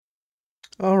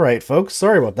All right, folks.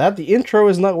 Sorry about that. The intro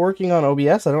is not working on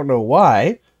OBS. I don't know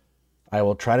why. I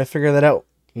will try to figure that out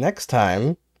next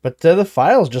time. But the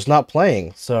file's just not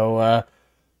playing. So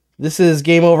this is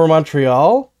Game Over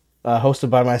Montreal, hosted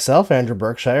by myself, Andrew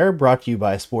Berkshire, brought to you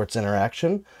by Sports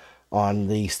Interaction on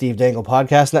the Steve Dangle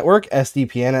Podcast Network,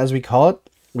 SDPN as we call it.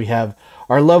 We have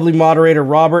our lovely moderator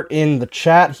Robert in the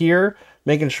chat here,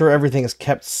 making sure everything is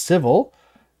kept civil.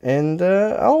 And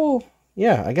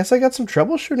I guess I got some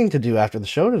troubleshooting to do after the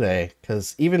show today,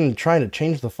 because even trying to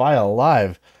change the file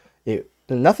live,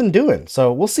 nothing doing.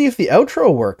 So we'll see if the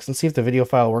outro works and see if the video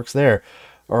file works there.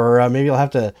 Or maybe I'll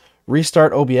have to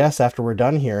restart OBS after we're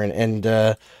done here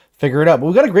and figure it out. But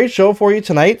we've got a great show for you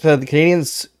tonight. The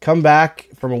Canadiens come back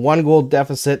from a 1-goal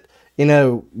deficit in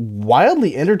a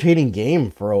wildly entertaining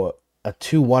game for a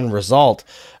 2-1 result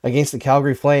against the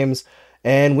Calgary Flames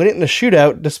and win it in a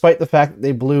shootout despite the fact that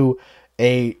they blew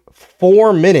a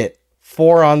 4-minute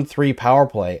 4-on-3 power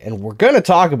play. And we're going to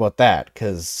talk about that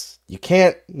because you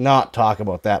can't not talk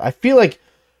about that. I feel like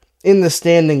in the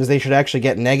standings they should actually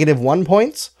get -1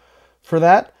 points for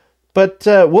that. But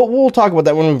we'll talk about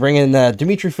that when we bring in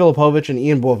Dmitry Filipovich and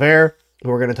Ian Boisvert,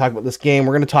 who are going to talk about this game.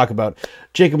 We're going to talk about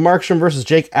Jacob Markstrom versus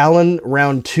Jake Allen,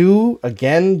 round 2.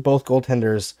 Again, both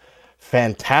goaltenders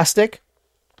fantastic.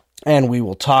 And we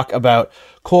will talk about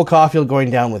Cole Caulfield going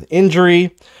down with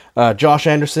injury, Josh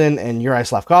Anderson and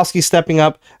Juraj Slafkovsky stepping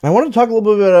up. And I want to talk a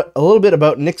little bit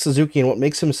about Nick Suzuki and what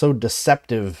makes him so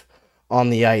deceptive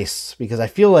on the ice, because I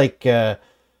feel like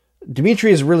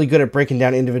Dmitry is really good at breaking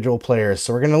down individual players,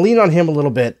 so we're going to lean on him a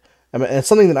little bit. It's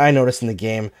something that I noticed in the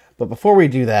game. But before we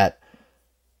do that,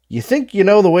 you think you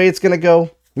know the way it's going to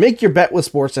go? Make your bet with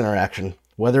Sports Interaction.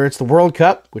 Whether it's the World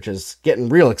Cup, which is getting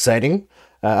real exciting.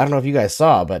 I don't know if you guys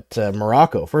saw, but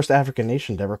Morocco, first African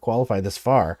nation to ever qualify this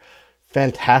far.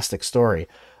 Fantastic story.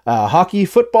 Hockey,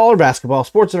 football, or basketball,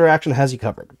 Sports Interaction has you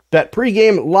covered. Bet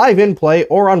pregame, live in play,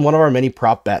 or on one of our many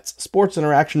prop bets. Sports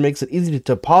Interaction makes it easy to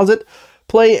deposit,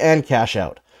 play, and cash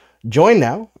out. Join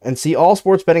now and see all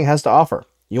sports betting has to offer.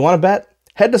 You want to bet?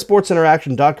 Head to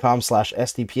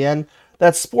sportsinteraction.com/SDPN.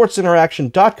 That's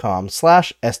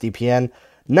sportsinteraction.com/SDPN.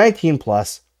 19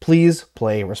 plus. Please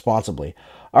play responsibly.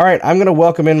 All right, I'm going to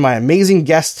welcome in my amazing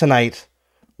guests tonight.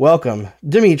 Welcome,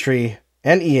 Dmitry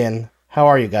and Ian. How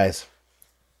are you guys?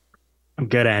 I'm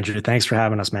good, Andrew. Thanks for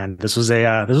having us, man. This was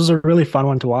a really fun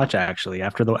one to watch, actually.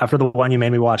 After the one you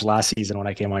made me watch last season when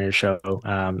I came on your show,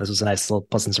 this was a nice little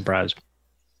pleasant surprise.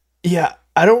 Yeah,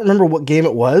 I don't remember what game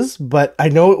it was, but I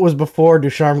know it was before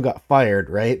Ducharme got fired,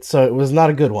 right? So it was not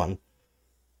a good one.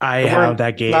 I There have weren't that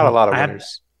not a game. lot of I have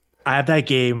winners. I have that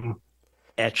game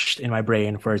etched in my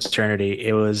brain for eternity.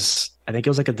 I think it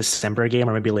was like a December game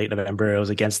or maybe late November. It was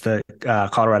against the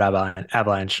Colorado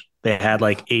Avalanche. They had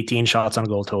like 18 shots on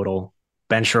goal total.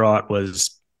 Ben Sherratt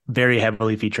was very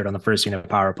heavily featured on the first unit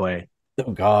power play.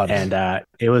 Oh, God. And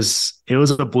it was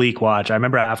a bleak watch. I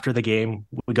remember after the game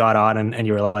we got on and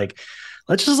you were like,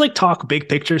 let's just like talk big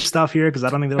picture stuff here because I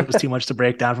don't think there was too much to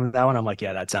break down from that one. I'm like,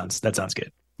 yeah, that sounds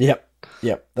good. Yep.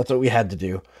 That's what we had to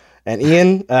do. And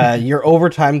Ian, your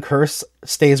overtime curse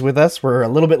stays with us. We're a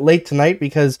little bit late tonight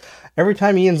because every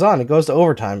time Ian's on, it goes to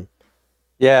overtime.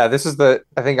 Yeah, I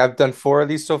think I've done 4 of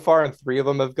these so far, and 3 of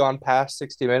them have gone past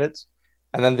 60 minutes.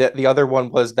 And then the other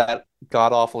one was that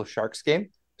god awful Sharks game.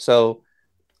 So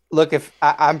look, if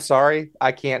I'm sorry,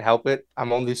 I can't help it.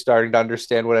 I'm only starting to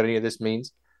understand what any of this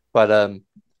means. But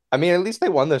I mean, at least they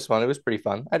won this one. It was pretty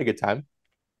fun. I had a good time.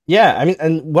 Yeah, I mean,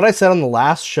 and what I said on the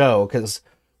last show, because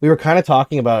we were kind of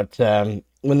talking about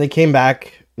when they came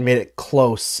back, made it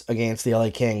close against the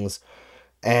LA Kings.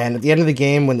 And at the end of the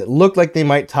game, when it looked like they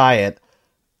might tie it,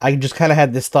 I just kind of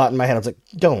had this thought in my head. I was like,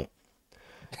 don't.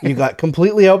 You got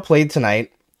completely outplayed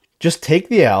tonight. Just take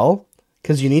the L,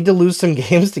 because you need to lose some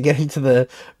games to get into the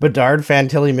Bedard,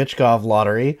 Fantilli, Michkov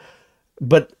lottery.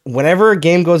 But whenever a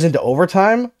game goes into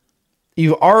overtime,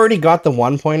 you've already got the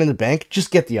 1 point in the bank. Just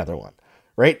get the other one,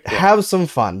 right? Yeah. Have some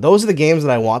fun. Those are the games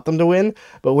that I want them to win.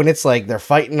 But when it's like they're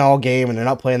fighting all game and they're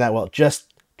not playing that well, just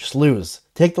lose.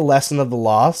 Take the lesson of the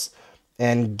loss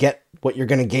and get what you're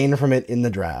going to gain from it in the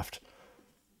draft.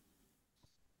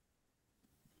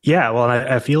 Yeah, well,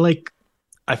 I feel like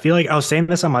I was saying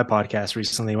this on my podcast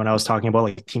recently when I was talking about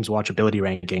like teams' watchability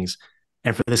rankings.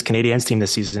 And for this Canadiens team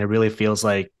this season, it really feels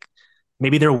like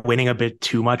maybe they're winning a bit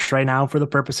too much right now for the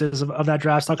purposes of that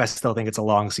draft stock. I still think it's a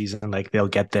long season, like they'll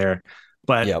get there.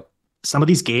 But Yep. some of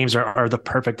these games are the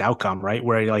perfect outcome, right?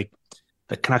 Where like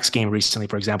the Canucks game recently,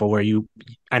 for example, where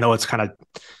I know it's kind of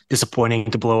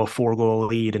disappointing to blow a 4-goal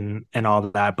lead and all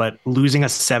of that, but losing a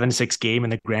 7-6 game in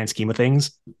the grand scheme of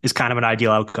things is kind of an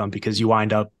ideal outcome because you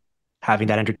wind up having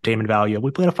that entertainment value.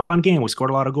 We played a fun game. We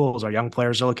scored a lot of goals. Our young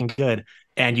players are looking good.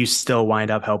 And you still wind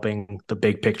up helping the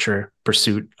big picture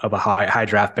pursuit of a high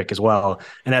draft pick as well.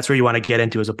 And that's where you want to get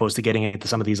into, as opposed to getting into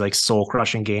some of these like soul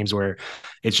crushing games where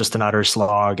it's just an utter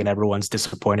slog and everyone's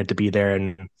disappointed to be there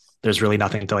and there's really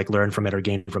nothing to like learn from it or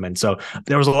gain from it. And so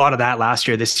there was a lot of that last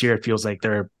year. This year, it feels like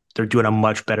they're doing a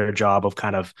much better job of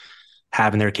kind of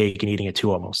having their cake and eating it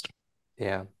too, almost.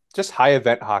 Yeah, just high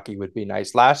event hockey would be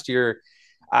nice. Last year,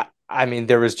 I mean,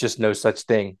 there was just no such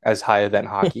thing as high event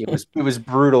hockey. It was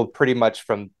brutal pretty much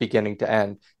from beginning to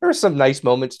end. There were some nice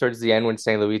moments towards the end when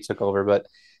St. Louis took over, but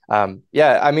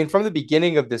yeah, I mean, from the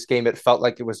beginning of this game, it felt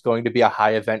like it was going to be a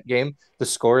high event game. The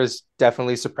score is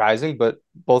definitely surprising, but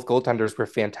both goaltenders were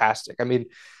fantastic. I mean,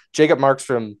 Jacob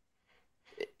Markstrom,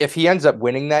 if he ends up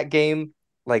winning that game,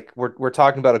 like we're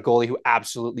talking about a goalie who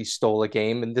absolutely stole a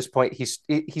game. And this point,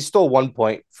 he stole 1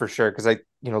 point for sure. Because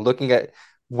looking at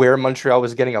where Montreal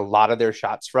was getting a lot of their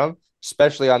shots from,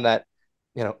 especially on that,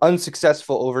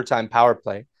 unsuccessful overtime power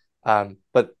play.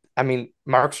 But I mean,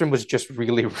 Markstrom was just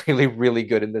really, really, really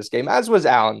good in this game, as was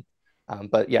Allen.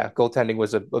 But yeah, goaltending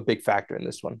was a big factor in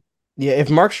this one. Yeah, if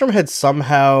Markstrom had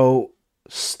somehow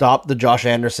stopped the Josh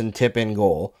Anderson tip-in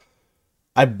goal,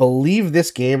 I believe this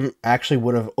game actually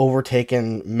would have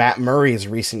overtaken Matt Murray's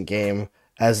recent game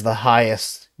as the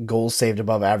highest goals saved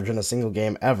above average in a single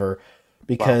game ever,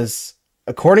 because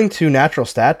according to Natural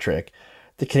Stat Trick,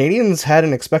 the Canadiens had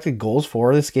an expected goals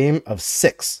for this game of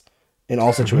 6 in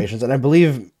all situations, and I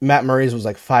believe Matt Murray's was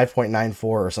like 5.94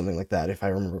 or something like that, if I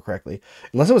remember correctly,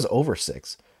 unless it was over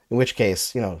 6, in which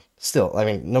case, still, I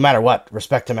mean, no matter what,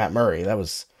 respect to Matt Murray, that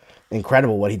was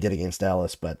incredible what he did against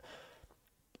Dallas, but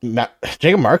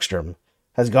Jacob Markstrom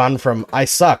has gone from I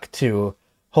suck to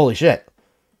holy shit.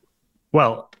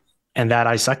 Well, and that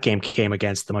I suck game came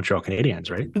against the Montreal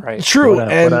Canadiens, right? Right. True,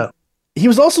 he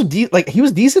was also he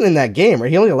was decent in that game,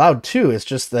 right? He only allowed 2. It's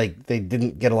just like they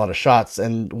didn't get a lot of shots,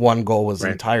 and 1 goal was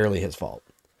entirely his fault.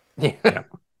 Yeah.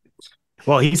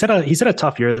 Well, he's had a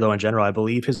tough year though in general. I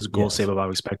believe his goal save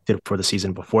above expected for the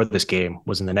season before this game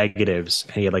was in the negatives,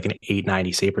 and he had like an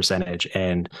 890 save percentage,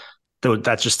 and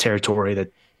that's just territory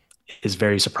that is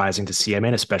very surprising to see him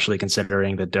in, especially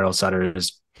considering that Daryl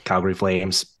Sutter's Calgary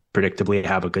Flames predictably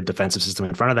have a good defensive system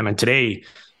in front of them. And today,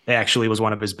 it actually was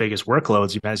one of his biggest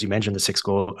workloads, as you mentioned, the 6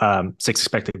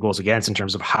 expected goals against, in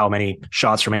terms of how many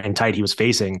shots from in tight he was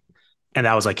facing. And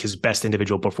that was like his best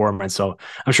individual performance. So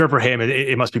I'm sure for him,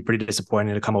 it must be pretty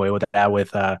disappointing to come away with that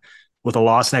with a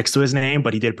loss next to his name,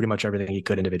 but he did pretty much everything he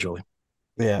could individually.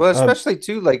 Yeah. Well, especially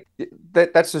too, like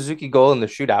that Suzuki goal in the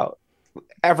shootout.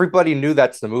 Everybody knew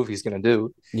that's the move he's going to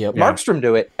do. Yep. Markstrom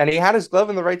knew it, and he had his glove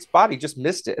in the right spot. He just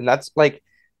missed it. And that's like,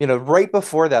 right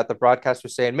before that, the broadcast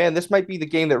was saying, man, this might be the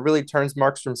game that really turns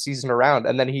Markstrom's season around.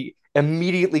 And then he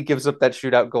immediately gives up that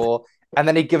shootout goal. And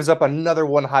then he gives up another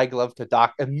one high glove to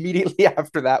Doc immediately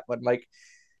after that one. Like,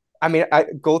 I mean,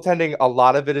 goaltending, a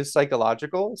lot of it is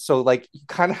psychological. So like, you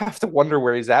kind of have to wonder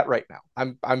where he's at right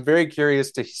now. I'm very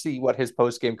curious to see what his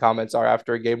post-game comments are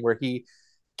after a game where he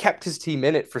kept his team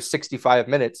in it for 65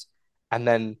 minutes and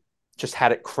then just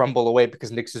had it crumble away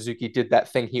because Nick Suzuki did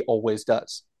that thing he always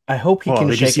does. I hope he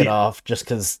can shake it off, just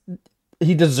because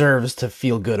he deserves to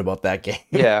feel good about that game.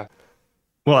 Yeah.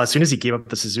 Well, as soon as he gave up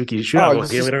the Suzuki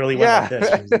shootout, he literally went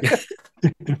like this.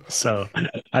 So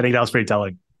I think that was pretty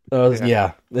telling.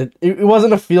 It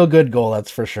wasn't a feel-good goal, that's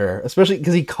for sure. Especially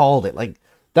because he called it. Like,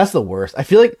 that's the worst. I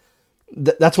feel like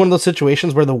that's one of those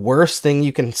situations where the worst thing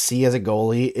you can see as a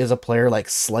goalie is a player like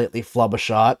slightly flub a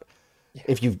shot.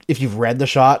 Yeah. If you've read the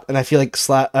shot, and I feel like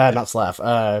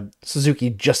Suzuki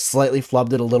just slightly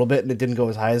flubbed it a little bit and it didn't go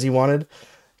as high as he wanted.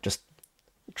 Just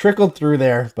trickled through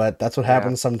there, but that's what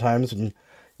happens sometimes when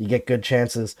you get good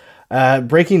chances.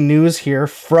 Breaking news here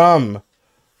from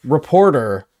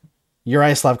reporter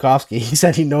Uri Slavkovsky. He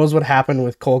said he knows what happened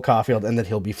with Cole Caulfield and that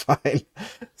he'll be fine.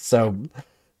 So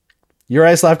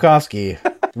Uri Slavkovsky,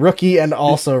 rookie and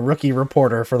also rookie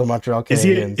reporter for the Montreal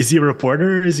Canadiens. Is he a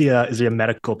reporter? Or is he a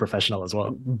medical professional as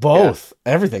well? Both,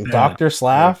 everything. Yeah. Dr.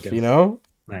 Slav,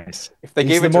 Nice. If they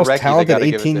gave it the most talented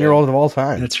 18-year-old of all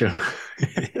time. That's true.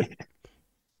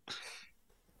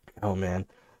 Oh man,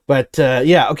 but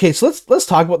okay. So let's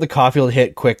talk about the Caulfield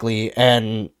hit quickly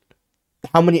and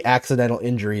how many accidental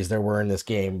injuries there were in this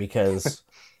game, because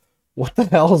what the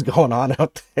hell is going on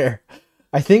out there?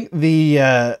 I think the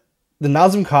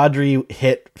Nazem Kadri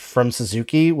hit from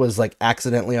Suzuki was like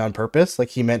accidentally on purpose. Like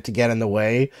he meant to get in the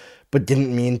way, but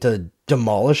didn't mean to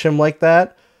demolish him like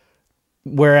that.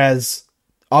 Whereas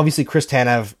obviously Chris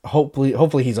Tanev,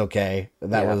 hopefully he's okay.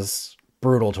 That was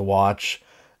brutal to watch.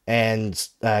 And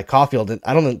Caulfield,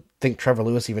 I don't think Trevor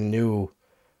Lewis even knew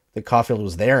that Caulfield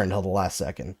was there until the last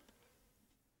second.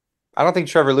 I don't think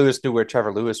Trevor Lewis knew where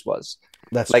Trevor Lewis was.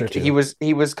 That's true Like too.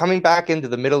 he was coming back into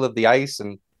the middle of the ice,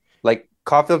 and like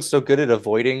Caulfield's so good at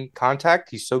avoiding contact.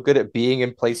 He's so good at being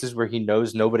in places where he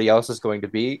knows nobody else is going to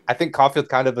be. I think Caulfield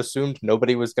kind of assumed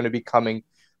nobody was going to be coming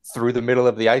through the middle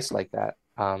of the ice like that.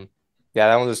 Yeah,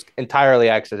 that one was entirely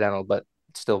accidental, but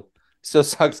still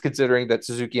sucks considering that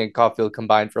Suzuki and Caulfield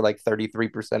combined for like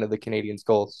 33% of the Canadiens'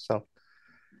 goals. So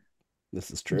This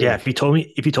is true. Yeah, if you told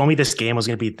me this game was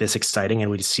going to be this exciting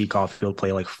and we'd see Caulfield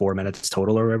play like 4 minutes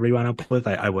total or whatever you went up with,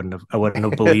 I wouldn't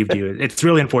have believed you. It's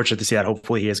really unfortunate to see that.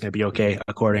 Hopefully, he is going to be okay,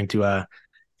 according to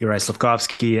Uri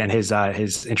Slavkovsky and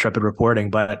his intrepid reporting.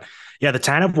 But yeah, the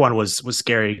Tanev one was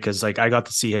scary because like I got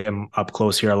to see him up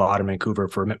close here a lot in Vancouver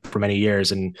for many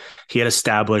years, and he had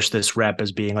established this rep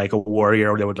as being like a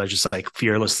warrior that would like just like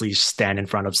fearlessly stand in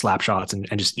front of slap shots and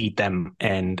just eat them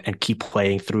and keep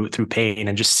playing through pain.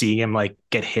 And just seeing him like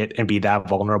get hit and be that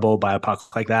vulnerable by a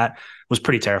puck like that was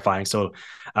pretty terrifying. So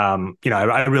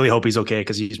I really hope he's okay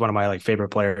because he's one of my like favorite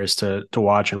players to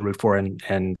watch and root for,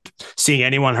 and seeing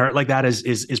anyone hurt like that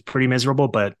is pretty miserable.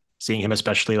 But seeing him,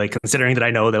 especially like considering that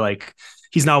I know that like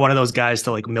he's not one of those guys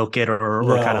to like milk it or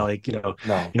kind of like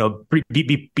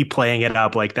be playing it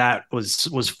up, like that was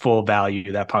full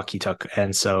value, that puck he took.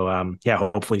 And so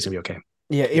hopefully he's gonna be okay.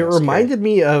 Yeah, it reminded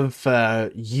me of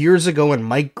years ago when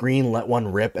Mike Green let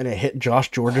one rip and it hit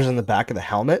Josh Georges in the back of the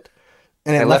helmet.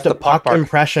 And it left a puck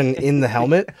impression in the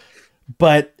helmet,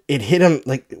 but it hit him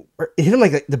like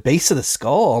the base of the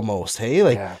skull almost. Hey,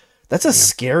 like that's a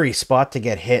scary spot to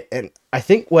get hit. And I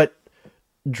think what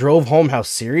drove home how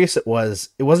serious it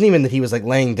wasn't even that he was like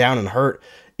laying down and hurt.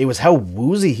 It was how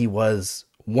woozy he was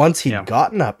once he'd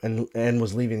gotten up and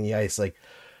was leaving the ice. Like,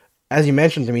 as you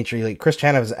mentioned, Dimitri, like Chris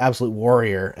Tanev is an absolute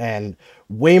warrior and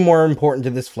way more important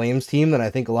to this Flames team than I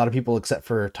think a lot of people, except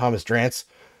for Thomas Drance,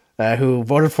 who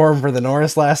voted for him for the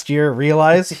Norris last year,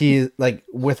 realize he like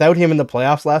without him in the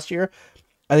playoffs last year,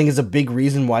 I think is a big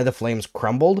reason why the Flames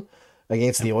crumbled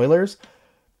against the Oilers.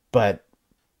 But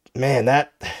man,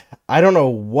 I don't know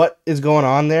what is going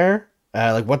on there,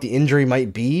 like what the injury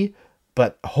might be,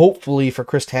 but hopefully for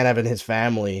Chris Tanev and his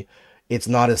family, it's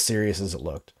not as serious as it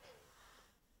looked.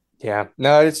 Yeah,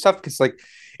 no, it's tough because like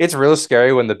it's real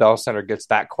scary when the Bell Center gets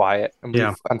that quiet. And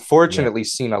we've unfortunately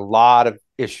seen a lot of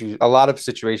issues, a lot of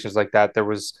situations like that. There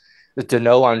was the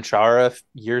Dano on Chara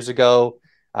years ago.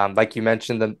 Like you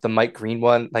mentioned, the Mike Green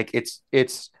one. Like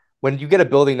it's when you get a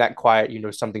building that quiet,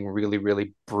 something really,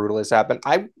 really brutal has happened.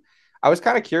 I was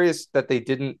kind of curious that they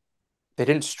didn't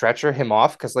stretcher him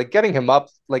off because like getting him up,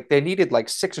 like they needed like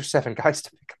 6 or 7 guys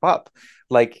to pick him up.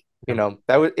 Like,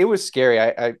 it was scary.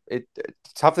 It's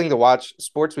a tough thing to watch.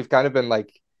 Sports, we've kind of been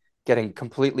like getting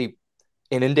completely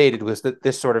inundated with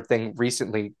this sort of thing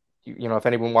recently. If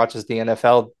anyone watches the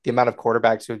NFL, the amount of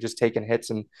quarterbacks who have just taken hits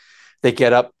and they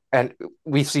get up and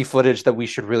we see footage that we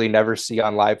should really never see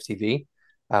on live TV.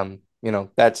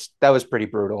 That was pretty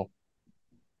brutal.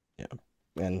 Yeah.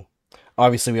 And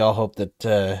obviously we all hope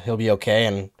that he'll be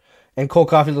okay and Cole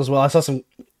Caulfield as well. I saw some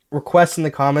requests in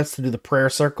the comments to do the prayer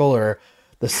circle or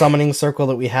the summoning circle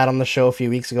that we had on the show a few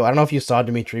weeks ago. I don't know if you saw,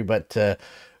 Dimitri, but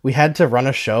we had to run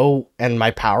a show and my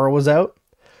power was out.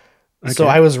 Okay. So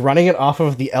I was running it off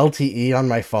of the LTE on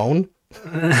my phone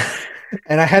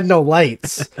and I had no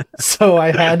lights. So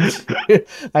I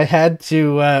had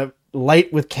to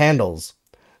light with candles.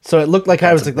 So it looked like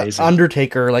I was like the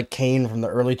Undertaker, like Kane from the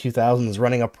early 2000s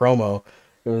running a promo.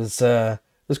 It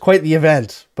was quite the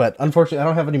event, but unfortunately I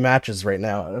don't have any matches right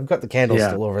now. I've got the candles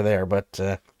still over there,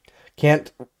 but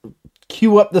can't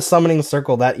queue up the summoning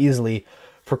circle that easily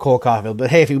for Cole Caulfield.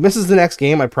 But hey, if he misses the next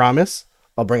game, I promise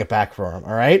I'll bring it back for him.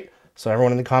 All right. So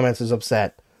everyone in the comments is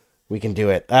upset. We can do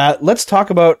it. Let's talk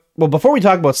about, before we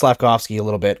talk about Slavkovsky a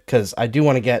little bit, because I do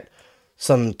want to get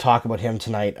some talk about him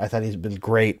tonight. I thought he's been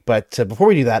great. But before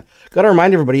we do that, got to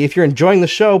remind everybody, if you're enjoying the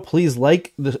show, please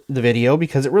like the video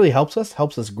because it really helps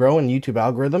us grow in YouTube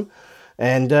algorithm.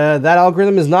 And that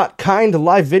algorithm is not kind to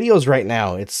live videos right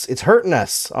now. It's hurting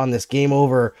us on this game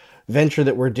over venture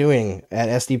that we're doing at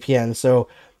SDPN. So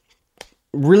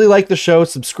really like the show,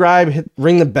 subscribe,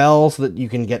 ring the bell so that you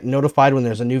can get notified when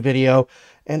there's a new video.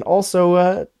 And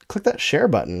also click that share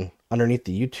button underneath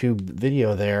the YouTube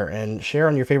video there and share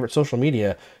on your favorite social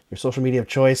media of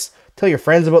choice. Tell your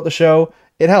friends about the show.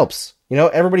 It helps.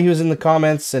 Everybody who's in the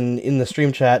comments and in the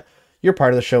stream chat, you're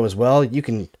part of the show as well. You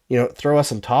can, throw us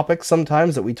some topics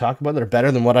sometimes that we talk about that are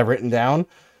better than what I've written down.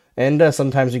 And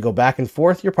sometimes we go back and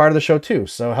forth. You're part of the show too.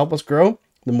 So help us grow.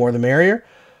 The more the merrier.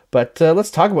 But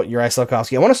let's talk about Uri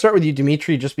Slavkovsky. I want to start with you,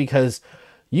 Dimitri, just because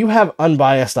you have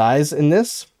unbiased eyes in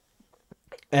this.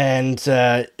 And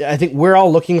I think we're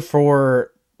all looking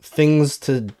for things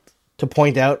to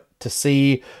point out to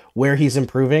see where he's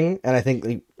improving, and I think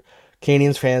the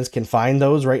Canadiens fans can find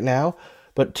those right now.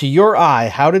 But to your eye,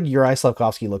 how did Uri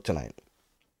Slafkovsky look tonight?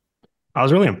 I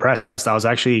was really impressed.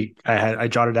 I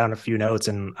jotted down a few notes,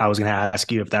 and I was going to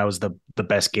ask you if that was the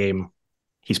best game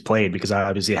he's played, because I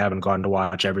obviously haven't gotten to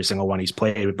watch every single one he's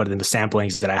played, but in the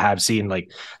samplings that I have seen,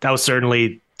 like, that was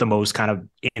certainly the most kind of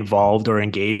involved or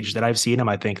engaged that I've seen him.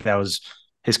 I think that was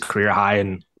his career high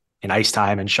in ice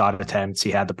time and shot attempts.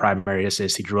 He had the primary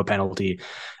assist. He drew a penalty,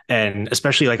 and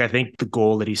especially, like, I think the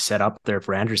goal that he set up there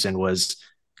for Anderson was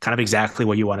kind of exactly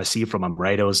what you want to see from him,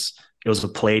 right? It was a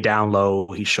play down low.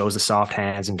 He shows the soft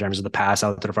hands in terms of the pass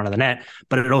out to the front of the net,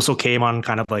 but it also came on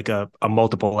kind of like a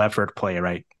multiple effort play,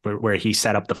 right? Where he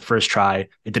set up the first try,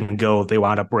 it didn't go. They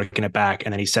wound up working it back,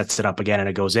 and then he sets it up again and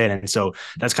it goes in. And so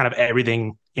that's kind of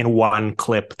everything in one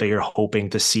clip that you're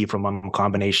hoping to see from a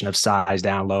combination of size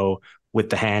down low with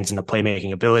the hands and the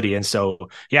playmaking ability. And so,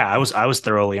 yeah, I was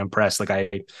thoroughly impressed. Like,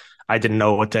 I didn't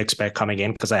know what to expect coming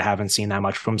in because I haven't seen that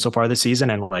much from him so far this season.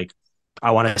 And like,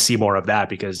 I want to see more of that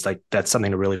because like that's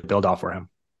something to really build off for him.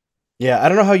 Yeah, I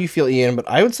don't know how you feel, Ian, but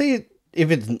I would say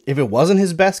if it wasn't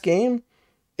his best game,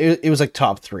 it was like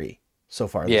top three so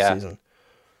far this Yeah. season.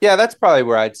 Yeah, that's probably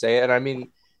where I'd say it. And I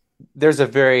mean, there's a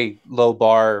very low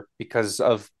bar because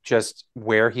of just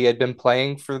where he had been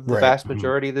playing for the Right. vast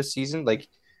majority of this season. Like,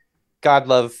 God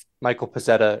love Michael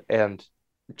Pezzetta and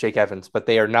Jake Evans, but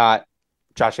they are not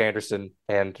Josh Anderson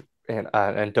and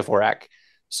Dvorak.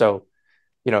 So,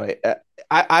 you know,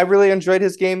 I really enjoyed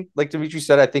his game. Like Dimitri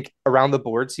said, I think around the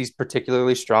boards he's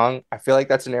particularly strong. I feel like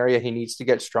that's an area he needs to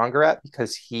get stronger at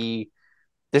because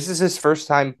this is his first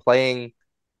time playing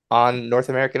on North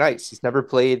American ice. He's never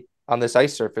played on this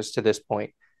ice surface to this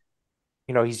point.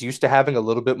 You know, he's used to having a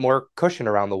little bit more cushion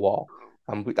around the wall.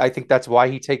 I think that's why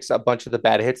he takes a bunch of the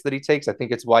bad hits that he takes. I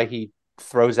think it's why he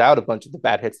throws out a bunch of the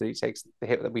bad hits that he takes. The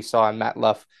hit that we saw on Matt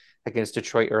Luff against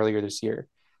Detroit earlier this year.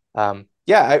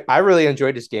 Yeah, I really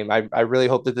enjoyed his game. I really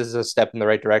hope that this is a step in the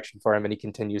right direction for him and he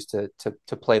continues to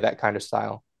play that kind of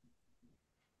style.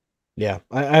 Yeah,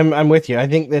 I'm with you. I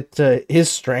think that his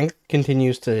strength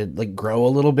continues to like grow a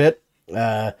little bit.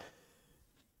 Uh,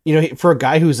 for a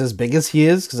guy who's as big as he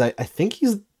is, because I think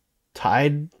he's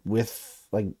tied with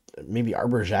like maybe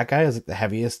Arbor Xhekaj as like the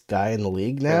heaviest guy in the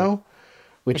league now,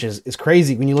 which is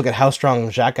crazy when you look at how strong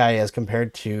Xhekaj is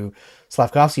compared to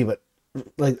Slafkovsky. But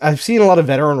like I've seen a lot of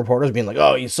veteran reporters being like,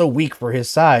 "Oh, he's so weak for his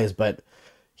size," but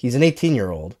he's an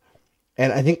 18-year-old.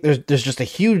 And I think there's just a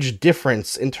huge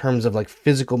difference in terms of like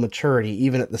physical maturity,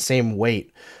 even at the same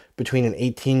weight, between an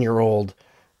 18-year-old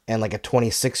and like a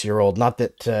 26-year-old. Not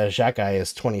that Xhekaj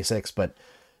is 26, but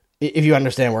if you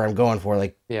understand where I'm going for,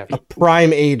 like Yeah. a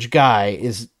prime age guy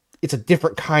it's a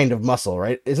different kind of muscle,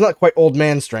 right? It's not quite old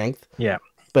man strength, Yeah.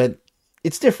 but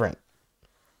it's different.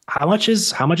 How much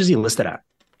is he listed at?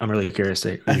 I'm really curious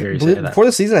to I hear you say believe that. before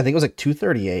the season, I think it was like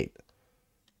 238.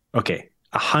 Okay,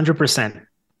 100%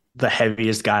 the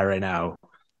heaviest guy right now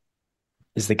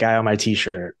is the guy on my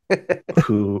t-shirt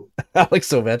who Alex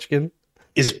Ovechkin.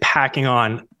 is packing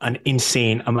on an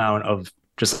insane amount of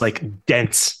just like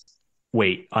dense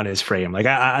weight on his frame. Like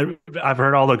I've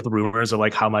heard all like the rumors of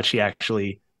like how much he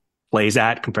actually plays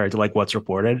at compared to like what's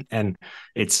reported, and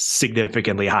it's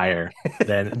significantly higher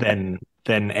than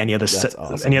any of That's the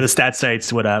awesome. any of the stat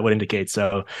sites would indicate.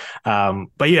 So,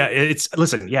 but yeah,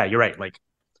 listen, yeah, you're right. Like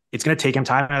it's gonna take him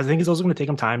time. I think it's also gonna take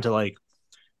him time to like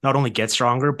not only get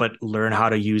stronger but learn how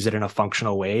to use it in a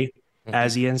functional way,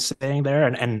 as Ian's saying there,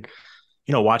 and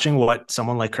watching what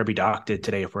someone like Kirby Dach did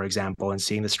today, for example, and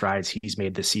seeing the strides he's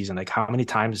made this season, like how many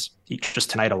times just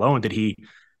tonight alone did he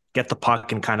get the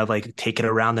puck and kind of like take it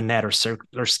around the net or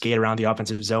skate around the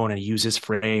offensive zone and use his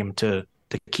frame to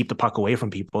keep the puck away from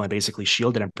people and basically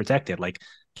shield it and protect it. Like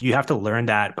you have to learn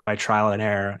that by trial and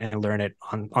error and learn it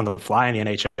on the fly in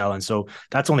the NHL. And so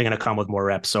that's only going to come with more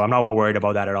reps. So I'm not worried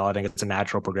about that at all. I think it's a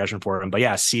natural progression for him. But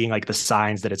yeah, seeing like the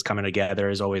signs that it's coming together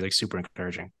is always like super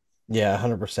encouraging. Yeah,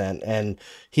 100%. And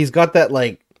he's got that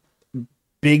like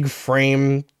big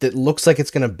frame that looks like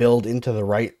it's going to build into the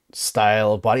right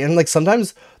style of body. And like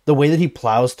sometimes the way that he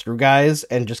plows through guys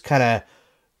and just kind of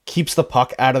keeps the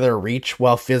puck out of their reach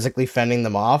while physically fending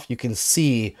them off, you can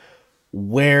see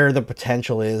where the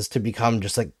potential is to become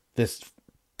just like this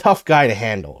tough guy to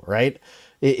handle, right?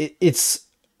 It's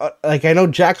like I know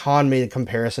Jack Hahn made a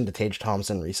comparison to Tage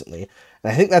Thompson recently,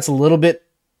 and I think that's a little bit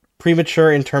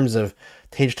premature in terms of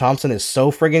Tage Thompson is so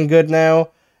friggin' good now,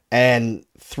 and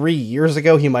 3 years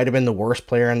ago he might have been the worst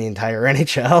player in the entire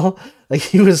NHL. Like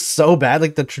he was so bad,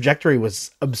 like the trajectory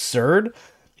was absurd.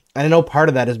 And I know part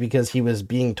of that is because he was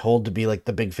being told to be like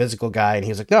the big physical guy, and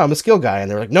he was like, "No, I'm a skill guy." And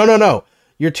they were like, "No, no, no,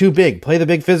 you're too big. Play the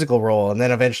big physical role." And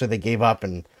then eventually they gave up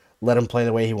and let him play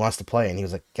the way he wants to play. And he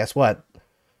was like, "Guess what?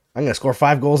 I'm going to score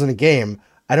 5 goals in a game."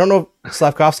 I don't know if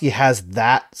Slavkovsky has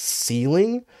that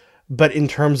ceiling, but in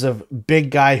terms of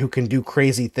big guy who can do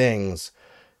crazy things,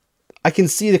 I can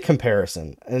see the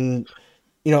comparison. And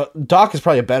Doc is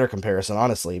probably a better comparison,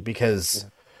 honestly, because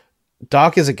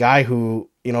Doc is a guy who,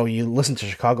 you listen to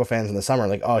Chicago fans in the summer,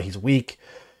 like, oh, he's weak.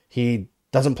 He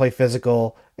doesn't play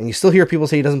physical. And you still hear people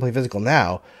say he doesn't play physical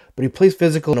now, but he plays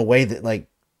physical in a way that, like,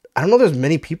 I don't know there's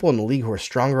many people in the league who are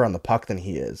stronger on the puck than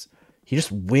he is. He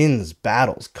just wins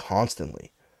battles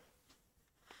constantly.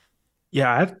 Yeah,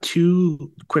 I have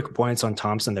two quick points on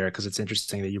Thompson there because it's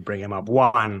interesting that you bring him up.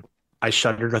 One, I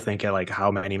shudder to think of like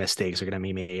how many mistakes are going to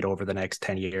be made over the next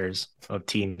 10 years of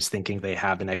teams thinking they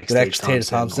have the next Tage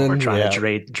Thompson, or trying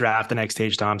to draft the next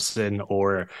Tage Thompson,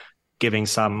 or giving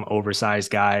some oversized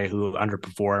guy who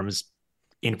underperforms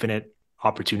infinite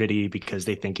opportunity because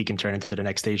they think he can turn into the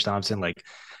next Tage Thompson. Like,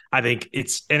 I think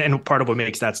it's, and part of what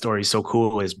makes that story so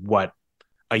cool is what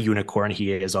a unicorn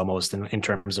he is almost in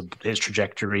terms of his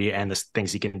trajectory and the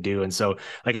things he can do. And so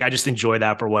like, I just enjoy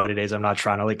that for what it is. I'm not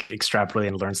trying to like extrapolate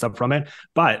and learn stuff from it.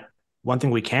 But one thing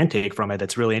we can take from it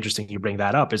that's really interesting you bring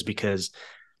that up is because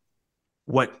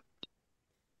what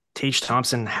Tage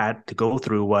Thompson had to go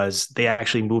through was they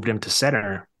actually moved him to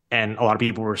center. And a lot of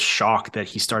people were shocked that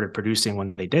he started producing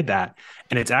when they did that.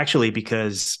 And it's actually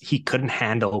because he couldn't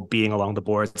handle being along the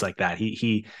boards like that.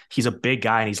 He's a big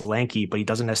guy and he's lanky, but he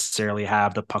doesn't necessarily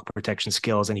have the puck protection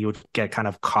skills. And he would get kind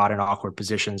of caught in awkward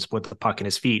positions with the puck in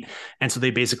his feet. And so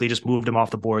they basically just moved him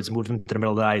off the boards, moved him to the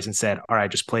middle of the ice and said, all right,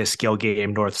 just play a skill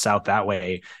game north-south that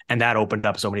way. And that opened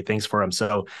up so many things for him.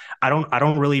 So I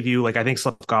don't really view, like, I think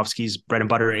Slavkovsky's bread and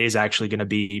butter is actually going to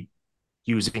be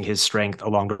using his strength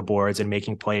along the boards and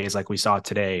making plays like we saw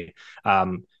today.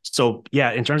 So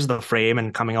yeah, in terms of the frame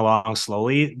and coming along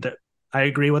slowly, I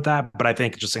agree with that, but I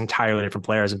think just entirely different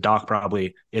players, and Doc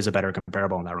probably is a better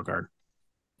comparable in that regard.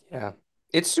 Yeah.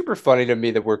 It's super funny to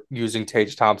me that we're using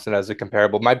Tage Thompson as a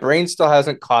comparable. My brain still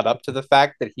hasn't caught up to the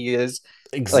fact that he is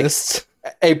exists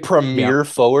like a premier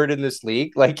forward in this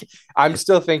league. Like, I'm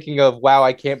still thinking of, wow,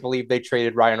 I can't believe they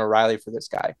traded Ryan O'Reilly for this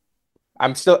guy.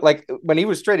 I'm still like, when he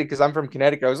was traded, because I'm from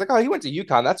Connecticut, I was like, oh, he went to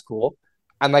UConn. That's cool.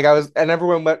 And like, and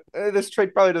everyone went, this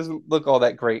trade probably doesn't look all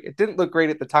that great. It didn't look great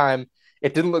at the time.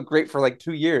 It didn't look great for like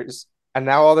 2 years. And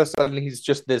now all of a sudden he's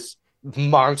just this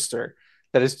monster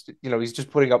that is, he's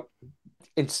just putting up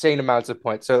insane amounts of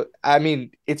points. So, I mean,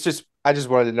 I just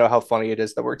wanted to know how funny it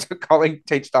is that we're calling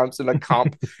Tage Thompson a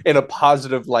comp in a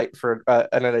positive light for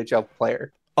an NHL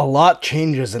player. A lot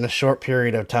changes in a short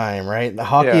period of time, right? The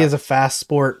hockey is a fast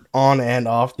sport on and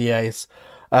off the ice.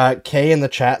 Kay in the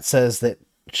chat says that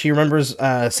she remembers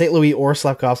St. Louis or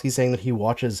Slavkovsky saying that he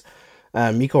watches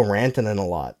Mikko Rantanen a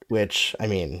lot, which, I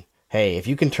mean, hey, if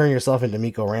you can turn yourself into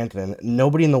Mikko Rantanen,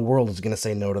 nobody in the world is going to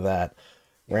say no to that.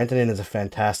 Rantanen is a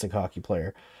fantastic hockey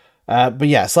player. But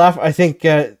yeah, Slav, I think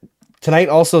tonight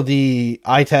also the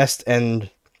eye test and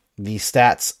the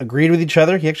stats agreed with each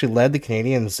other. He actually led the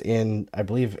Canadiens in, I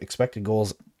believe, expected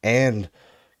goals and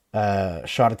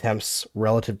shot attempts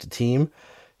relative to team.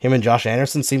 Him and Josh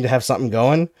Anderson seem to have something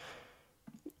going.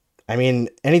 I mean,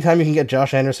 anytime you can get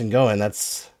Josh Anderson going,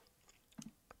 that's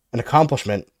an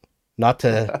accomplishment. Not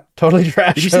to totally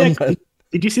trash him.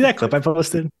 Did you see that clip I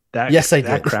posted? Yes, I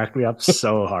did. That cracked me up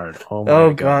so hard.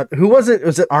 Oh God. Who was it?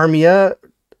 Was it Armia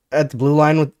at the blue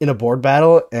line in a board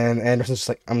battle? And Anderson's just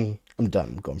like, I'm done.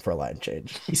 I'm going for a line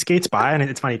change. He skates by, and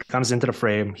it's funny. He comes into the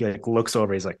frame. He like looks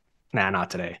over. He's like, nah, not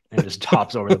today. And just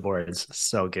hops over the boards.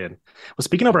 So good. Well,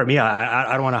 speaking of Armia,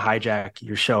 I don't want to hijack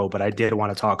your show, but I did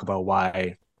want to talk about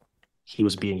why he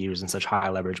was being used in such high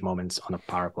leverage moments on the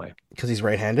power play. Because he's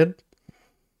right-handed?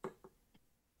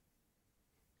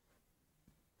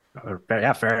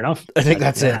 Yeah, fair enough. I think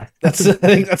that's it. I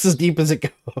think that's as deep as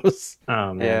it goes.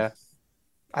 Yeah.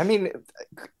 I mean,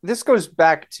 this goes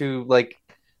back to like,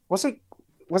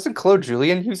 wasn't Claude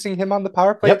Julien using him on the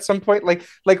power play at some point? Like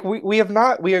we are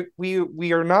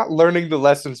not learning the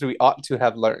lessons we ought to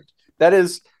have learned. That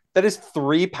is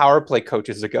 3 power play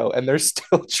coaches ago, and they're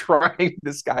still trying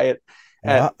this guy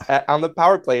on the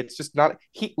power play. It's just not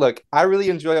look, I really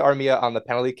enjoy Armia on the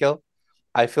penalty kill.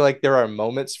 I feel like there are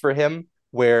moments for him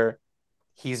where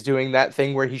he's doing that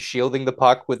thing where he's shielding the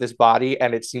puck with his body,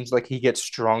 and it seems like he gets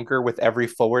stronger with every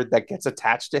forward that gets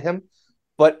attached to him.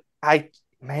 But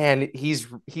he's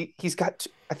got,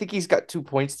 I think he's got 2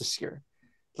 points this year.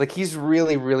 Like, he's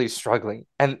really, really struggling,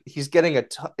 and he's getting a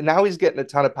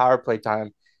ton of power play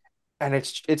time, and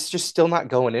it's just still not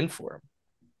going in for him.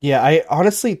 Yeah, I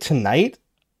honestly tonight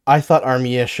I thought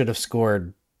Armia should have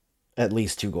scored at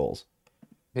least 2 goals.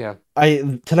 Yeah.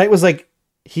 I tonight was like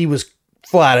he was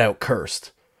flat out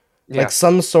cursed. Like Yeah.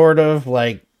 some sort of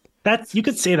like That's you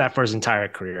could say that for his entire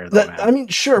career, though, that, I man. mean,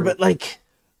 sure, but like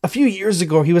a few years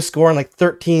ago he was scoring like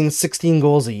 13, 16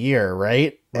 goals a year,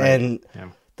 right? Right. And Yeah.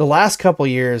 the last couple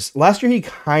years, last year he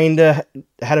kind of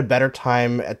had a better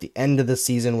time at the end of the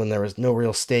season when there was no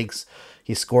real stakes.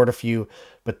 He scored a few,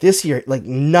 but this year, like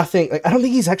nothing. Like I don't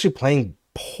think he's actually playing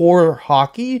poor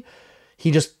hockey.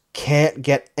 He just can't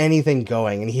get anything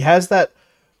going, and he has that.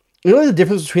 You know the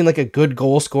difference between like a good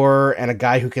goal scorer and a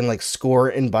guy who can like score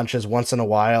in bunches once in a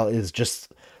while is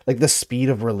just like the speed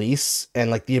of release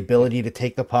and like the ability to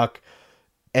take the puck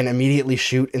and immediately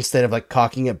shoot instead of like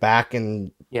cocking it back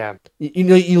and Yeah. you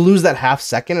know you lose that half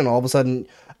second and all of a sudden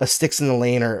a stick's in the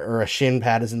lane or a shin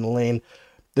pad is in the lane.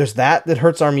 There's that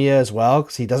hurts Armia as well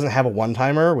because he doesn't have a one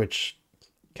timer, which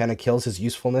kind of kills his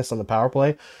usefulness on the power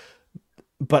play.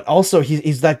 But also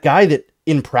he's that guy that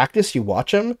in practice you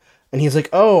watch him and he's like,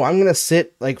 oh, I'm gonna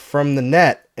sit like from the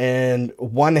net and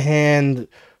one hand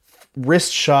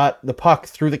wrist shot the puck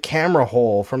through the camera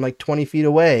hole from like 20 feet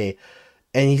away,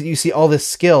 and you see all this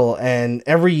skill. And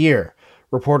every year,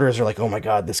 reporters are like, "Oh my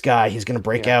god, this guy, he's gonna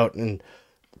break Yeah. out." And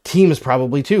teams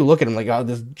probably too look at him like, "Oh,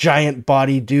 this giant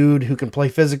body dude who can play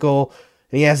physical,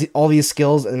 and he has all these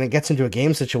skills." And it gets into a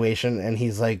game situation, and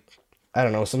he's like, I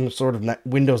don't know, some sort of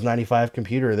Windows 95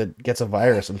 computer that gets a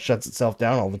virus and shuts itself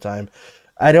down all the time.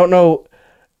 I don't know.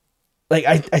 Like,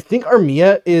 I think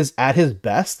Armia is at his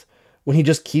best when he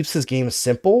just keeps his game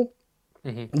simple.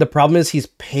 Hmm. The problem is he's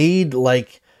paid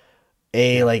like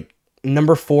a Yeah. like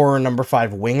number 4 or number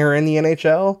 5 winger in the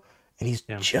NHL, and he's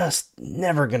Yeah. just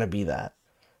never gonna be that.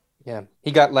 Yeah.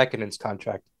 He got Lekkonen's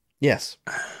contract. Yes.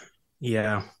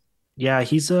 Yeah. Yeah,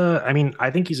 he's a I mean,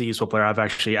 I think he's a useful player.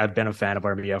 I've been a fan of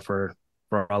Armia for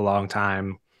a long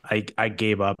time. I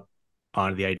gave up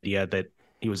on the idea that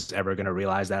he was ever going to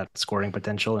realize that scoring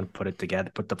potential and put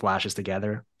the flashes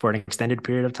together for an extended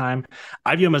period of time.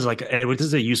 I view him as like this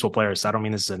is a useful player, so I don't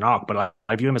mean this is a knock, but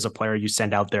I view him as a player you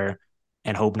send out there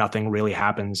and hope nothing really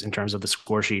happens in terms of the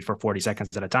score sheet for 40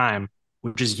 seconds at a time,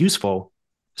 which is useful,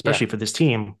 Yeah. especially for this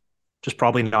team. Just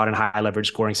probably not in high leverage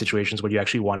scoring situations where you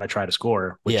actually want to try to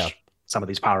score, Yeah. which some of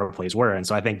these power plays were. And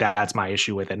so I think that's my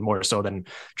issue with it more so than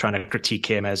trying to critique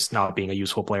him as not being a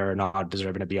useful player or not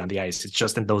deserving to be on the ice. It's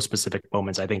just in those specific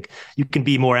moments, I think you can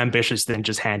be more ambitious than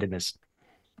just handedness.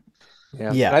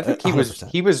 Yeah. Yeah, And I think 100%.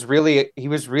 he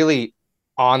was really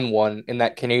on one in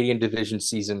that Canadian division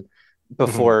season Mhm.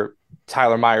 before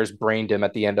Tyler Myers brained him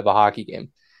at the end of a hockey game.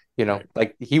 Right.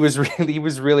 Like he was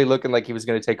really looking like he was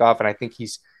going to take off. And I think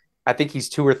he's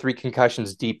 2 or 3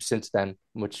 concussions deep since then,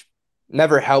 which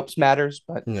never helps matters,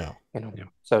 but No. Yeah.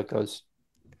 so it goes.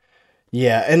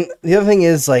 Yeah, and the other thing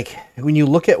is like when you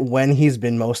look at when he's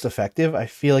been most effective, I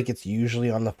feel like it's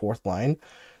usually on the fourth line.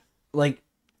 Like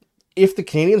if the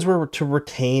Canadians were to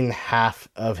retain half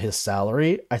of his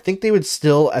salary, I think they would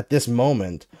still at this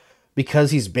moment,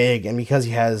 because he's big and because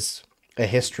he has a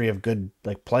history of good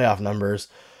like playoff numbers,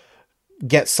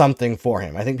 get something for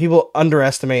him. I think people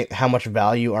underestimate how much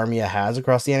value Armia has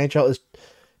across the NHL.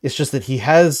 It's just that he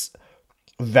has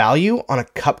value on a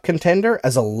cup contender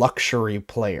as a luxury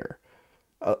player,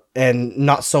 and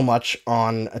not so much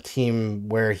on a team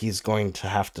where he's going to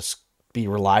have to be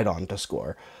relied on to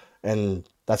score. And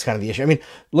that's kind of the issue. I mean,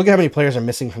 look at how many players are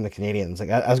missing from the Canadians.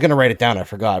 Like I was going to write it down, I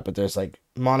forgot, but there's like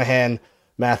Monahan,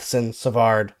 Matheson,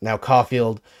 Savard, now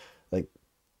Caulfield. Like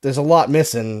there's a lot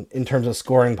missing in terms of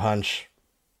scoring punch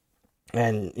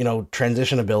and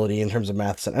transition ability in terms of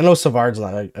Matheson. I know Savard's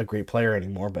not a great player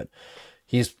anymore, but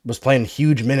he's was playing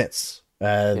huge minutes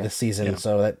Yeah. this season, Yeah.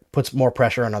 so that puts more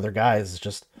pressure on other guys. It's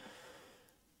just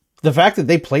the fact that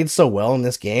they played so well in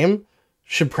this game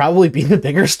should probably be the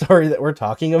bigger story that we're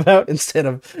talking about instead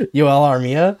of Yoel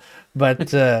Armia.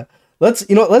 But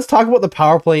let's talk about the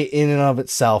power play in and of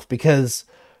itself, because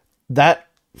that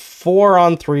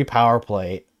 4-on-3 power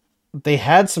play, they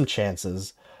had some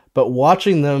chances, but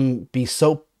watching them be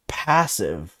so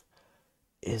passive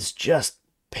is just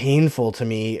painful to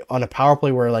me on a power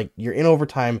play where like you're in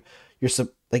overtime,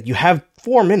 like you have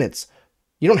 4 minutes,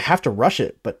 you don't have to rush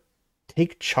it, but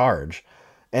take charge.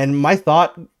 And my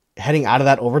thought heading out of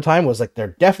that overtime was like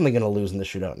they're definitely going to lose in the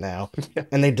shootout now,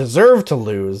 and they deserve to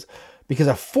lose because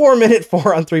a 4-minute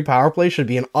 4-on-3 power play should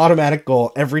be an automatic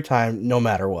goal every time, no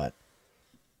matter what.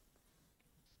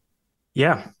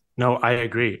 Yeah, no, I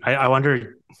agree. I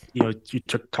wonder, you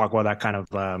talk about that kind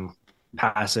of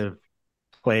passive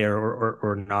player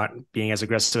or not being as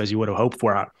aggressive as you would have hoped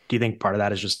for. Do you think part of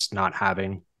that is just not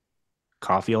having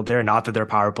Caulfield there. Not that their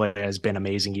power play has been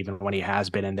amazing even when he has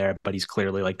been in there, but he's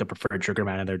clearly like the preferred trigger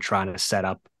man, and they're trying to set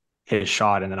up his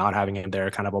shot, and then not having him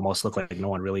there kind of almost looked like no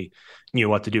one really knew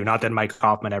what to do. Not that Mike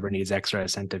Hoffman ever needs extra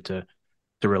incentive to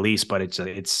release, but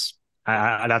that's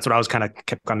what I was kind of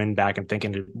kept coming back and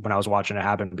thinking when I was watching it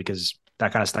happen, because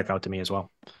that kind of stuck out to me as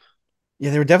well.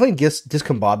 Yeah, they were definitely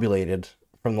discombobulated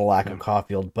from the lack of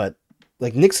Caulfield, but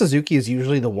like Nick Suzuki is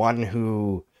usually the one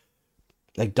who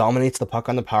like dominates the puck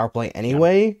on the power play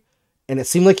anyway, and it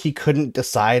seemed like he couldn't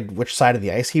decide which side of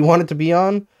the ice he wanted to be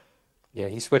on. Yeah,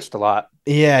 he switched a lot.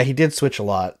 Yeah, he did switch a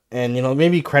lot, and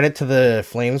maybe credit to the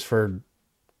Flames for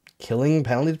killing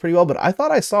penalties pretty well, but I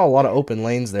thought I saw a lot of open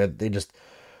lanes there that they just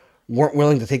weren't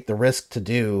willing to take the risk to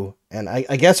do. And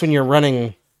I guess when you're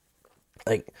running,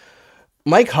 like,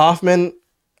 Mike Hoffman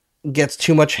gets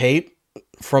too much hate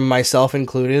from myself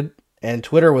included, and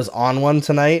Twitter was on one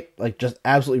tonight, like just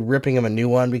absolutely ripping him a new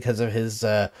one because of his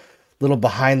little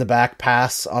behind the back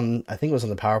pass on, I think it was on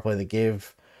the power play that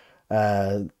gave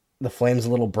the Flames a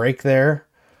little break there.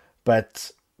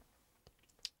 But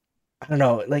I don't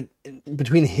know, like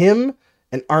between him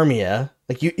and Armia,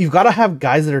 like you've got to have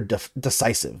guys that are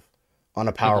decisive on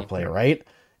a power play, right?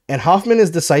 And Hoffman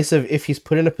is decisive if he's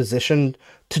put in a position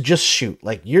to just shoot.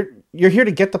 Like you're here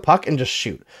to get the puck and just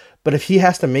shoot. But if he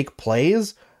has to make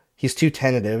plays, he's too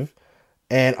tentative.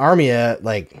 And Armia,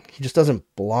 like, he just doesn't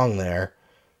belong there.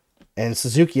 And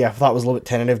Suzuki, I thought, was a little bit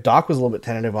tentative. Doc was a little bit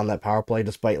tentative on that power play,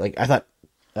 despite, like, I thought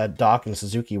Doc and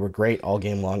Suzuki were great all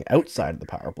game long outside of the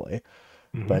power play.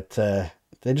 Mm-hmm. But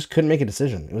they just couldn't make a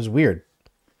decision. It was weird.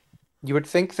 You would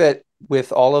think that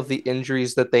with all of the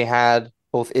injuries that they had,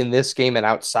 both in this game and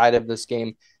outside of this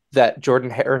game, that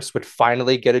Jordan Harris would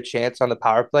finally get a chance on the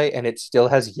power play, and it still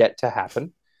has yet to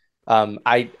happen.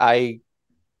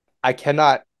 I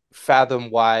cannot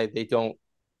fathom why they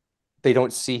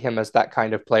don't see him as that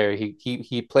kind of player.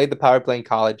 He played the power play in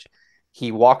college.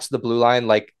 He walks the blue line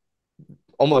like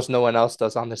almost no one else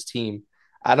does on this team.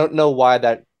 I don't know why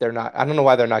they're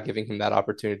not giving him that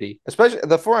opportunity. Especially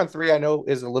the 4-on-3 I know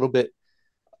is a little bit,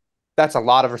 that's a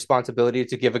lot of responsibility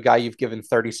to give a guy you've given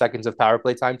 30 seconds of power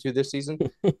play time to this season.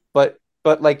 but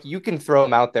like you can throw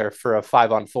him out there for a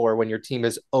 5-on-4 when your team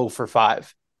is 0 for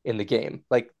 5 in the game.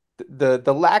 Like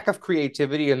the lack of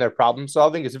creativity in their problem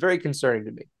solving is very concerning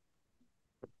to me.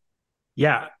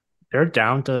 Yeah, they're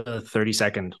down to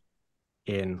 32nd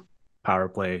in power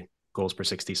play goals per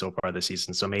 60 so far this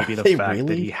season. So maybe the fact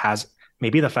that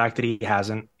he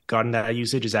hasn't gotten that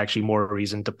usage is actually more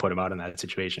reason to put him out in that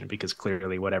situation, because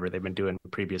clearly whatever they've been doing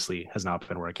previously has not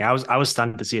been working. I was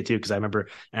stunned to see it too, because I remember,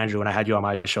 Andrew, when I had you on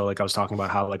my show, like I was talking about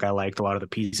how like I liked a lot of the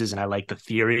pieces and I liked the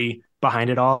theory behind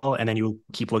it all, and then you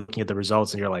keep looking at the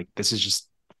results and you're like, this is just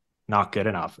not good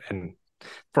enough. And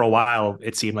for a while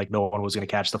it seemed like no one was going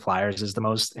to catch the Flyers as the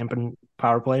most impotent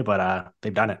power play, but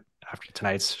they've done it. After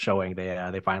tonight's showing,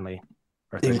 they finally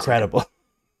are incredible.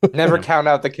 Never count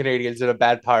out the Canadiens in a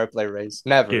bad power play race.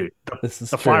 Never. Dude,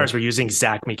 the Flyers were using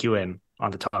Zach McEwen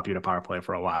on the top unit power play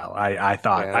for a while. I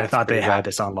thought they had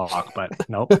this on lock, but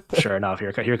nope. Sure enough,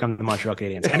 here come the Montreal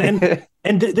Canadiens.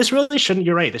 And this really shouldn't.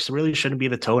 You're right. This really shouldn't be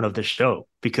the tone of the show,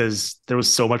 because there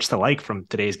was so much to like from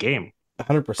today's game.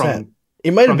 100%.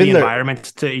 It might have been the environment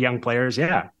to young players.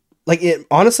 Yeah. Like, it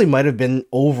honestly might have been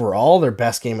overall their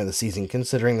best game of the season,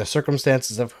 considering the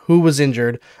circumstances of who was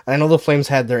injured. And I know the Flames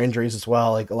had their injuries as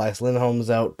well, like Elias Lindholm's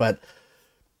out, but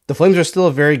the Flames are still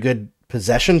a very good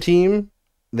possession team.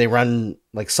 They run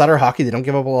like Sutter hockey. They don't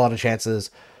give up a lot of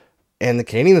chances. And the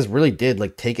Canadiens really did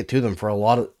like take it to them for a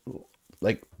lot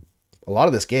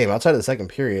of this game. Outside of the second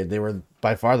period, they were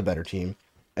by far the better team.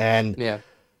 And yeah,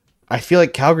 I feel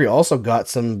like Calgary also got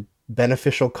some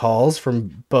beneficial calls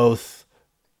from both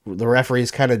the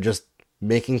referees kind of just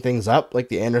making things up, like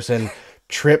the Anderson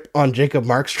trip on Jacob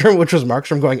Markstrom, which was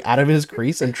Markstrom going out of his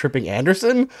crease and tripping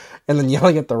Anderson and then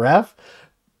yelling at the ref.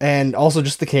 And also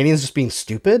just the Canadiens just being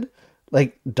stupid.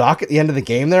 Like Doc at the end of the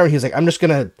game there, he's like, I'm just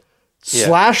going to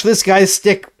slash this guy's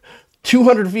stick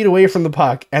 200 feet away from the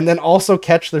puck and then also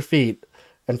catch their feet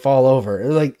and fall over. It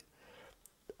was like,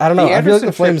 I don't know. I feel like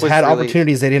the Flames had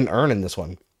opportunities they didn't earn in this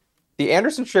one. The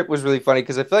Anderson trip was really funny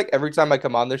because I feel like every time I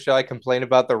come on this show, I complain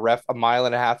about the ref a mile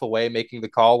and a half away making the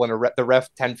call when the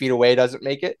ref 10 feet away doesn't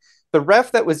make it. The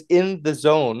ref that was in the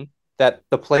zone that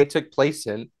the play took place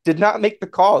in did not make the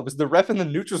call. It was the ref in the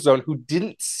neutral zone who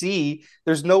didn't see.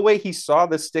 There's no way he saw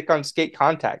the stick on skate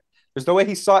contact. There's no way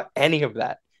he saw any of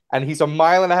that. And he's a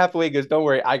mile and a half away. He goes, don't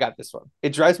worry, I got this one.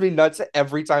 It drives me nuts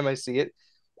every time I see it.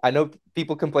 I know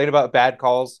people complain about bad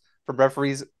calls from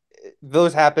referees.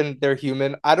 Those happen. They're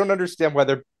human. I don't understand why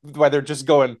they're just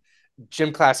going,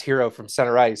 gym class hero from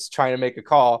center ice trying to make a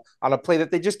call on a play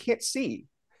that they just can't see.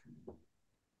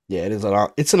 Yeah,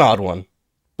 it's an odd one,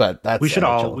 but that's NHL we should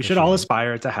all officiating.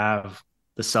 aspire to have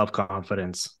the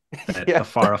self-confidence that Yeah. the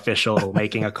far official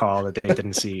making a call that they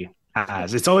didn't see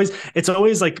has. It's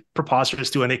always like preposterous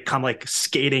to when they come like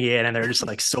skating in and they're just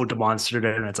like so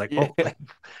demonstrative and it's like, Yeah. oh, like,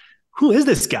 who is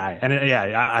this guy? And yeah,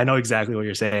 I know exactly what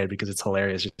you're saying because it's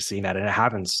hilarious just seeing that, and it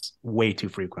happens way too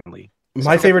frequently. My Sounds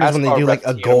like favorite is when they do basketball like refs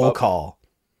a teeing 'em goal up. call.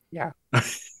 Yeah.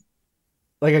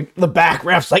 Like the back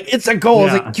ref's like, it's a goal. I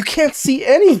was Yeah. like, you can't see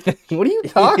anything. What are you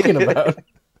talking about?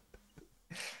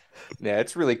 Yeah,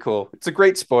 it's really cool. It's a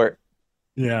great sport.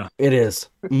 Yeah. It is.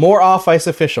 More off ice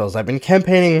officials. I've been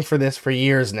campaigning for this for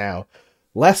years now.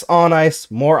 Less on ice,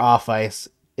 more off ice.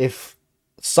 If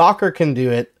soccer can do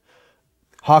it,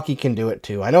 hockey can do it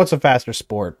too. I know it's a faster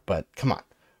sport, but come on.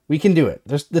 We can do it.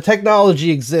 The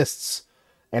technology exists,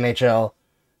 NHL.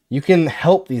 You can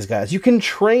help these guys. You can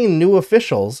train new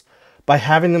officials by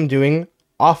having them doing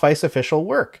off ice official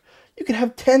work. You could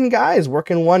have 10 guys work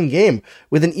in one game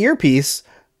with an earpiece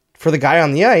for the guy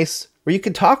on the ice where you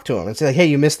could talk to him and say, like, hey,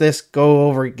 you missed this, go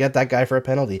over, get that guy for a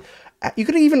penalty. You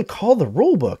could even call the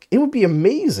rule book. It would be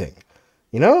amazing.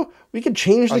 You know, we could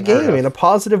change the Unheard game of. in a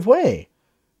positive way.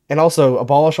 And also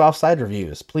abolish offside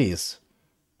reviews, please.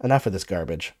 Enough of this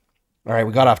garbage. All right,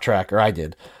 we got off track, or I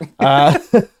did.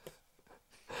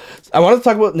 I wanted to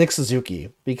talk about Nick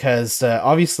Suzuki because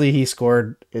obviously he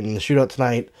scored in the shootout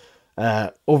tonight.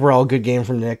 Overall, good game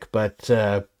from Nick, but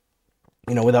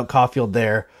without Caulfield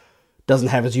there, doesn't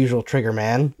have his usual trigger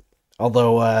man.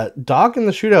 Although Doc in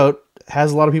the shootout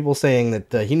has a lot of people saying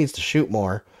that he needs to shoot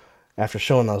more after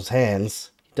showing those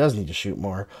hands. He does need to shoot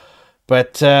more.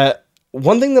 But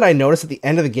one thing that I noticed at the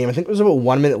end of the game, I think there was about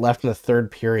 1 minute left in the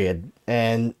third period,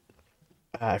 and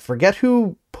I forget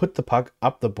who put the puck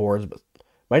up the boards, but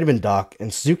might have been Doc.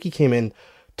 And Suzuki came in,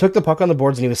 took the puck on the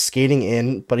boards, and he was skating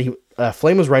in, but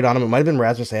Flame was right on him. It might have been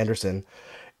Rasmus Anderson.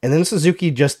 And then Suzuki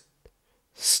just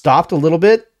stopped a little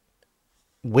bit,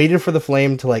 waited for the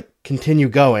Flame to like continue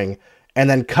going, and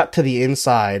then cut to the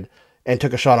inside and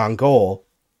took a shot on goal.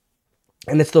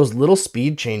 And it's those little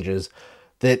speed changes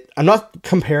that I'm not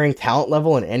comparing talent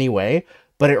level in any way,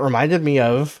 but it reminded me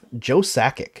of Joe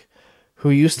Sakic, who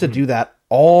used to do that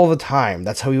all the time.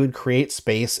 That's how he would create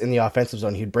space in the offensive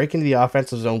zone. He'd break into the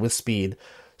offensive zone with speed,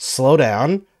 slow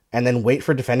down, and then wait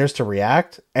for defenders to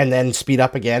react, and then speed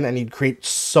up again, and he'd create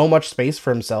so much space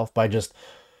for himself by just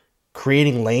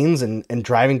creating lanes and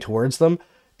driving towards them.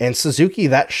 And Suzuki,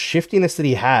 that shiftiness that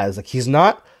he has, like he's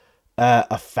not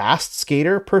a fast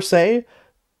skater per se,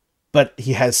 but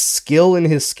he has skill in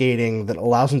his skating that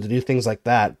allows him to do things like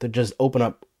that just open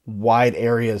up wide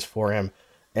areas for him.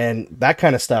 And that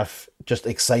kind of stuff just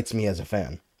excites me as a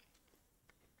fan.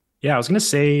 Yeah, I was gonna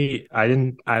say I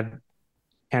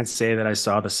can't say that I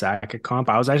saw the Sakic comp.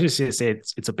 I was actually gonna say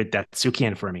it's a bit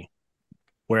Datsukian for me,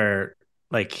 where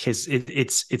like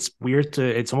it's weird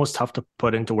it's almost tough to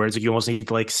put into words. Like you almost need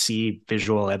to like see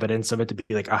visual evidence of it to be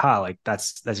like, aha, like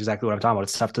that's exactly what I'm talking about.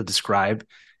 It's tough to describe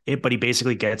it, but he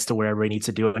basically gets to wherever he needs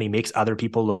to do it, and he makes other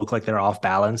people look like they're off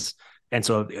balance. And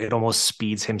so it almost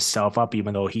speeds himself up,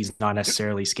 even though he's not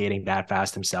necessarily skating that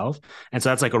fast himself. And so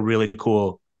that's like a really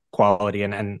cool quality.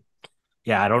 And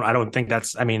yeah, I don't think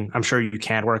that's, I mean, I'm sure you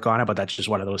can work on it, but that's just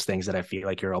one of those things that I feel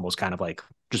like you're almost kind of like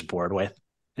just bored with.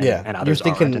 And others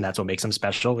aren't, and that's what makes them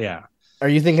special. Yeah. Are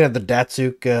you thinking of the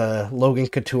Datsuk Logan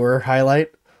Couture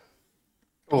highlight?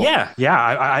 Cool. Yeah.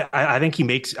 I think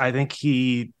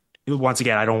once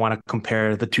again, I don't want to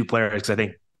compare the two players because I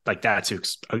think like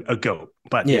Datsuk's a goat,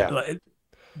 but Yeah.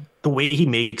 The way he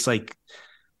makes like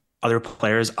other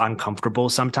players uncomfortable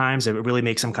sometimes, it really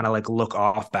makes them kind of like look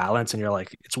off balance, and you're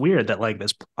like, it's weird that like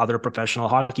this other professional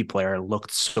hockey player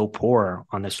looked so poor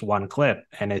on this one clip,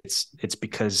 and it's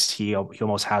because he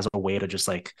almost has a way to just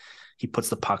like he puts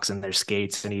the pucks in their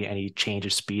skates and he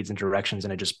changes speeds and directions,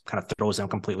 and it just kind of throws them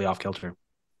completely off kilter.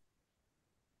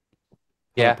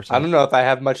 Yeah, 100%. I don't know if I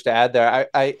have much to add there.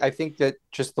 I think that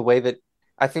just the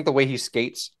way he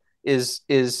skates is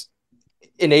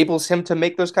enables him to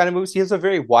make those kind of moves. He has a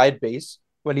very wide base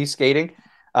when he's skating.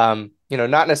 Not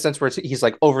in a sense where he's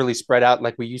like overly spread out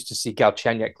like we used to see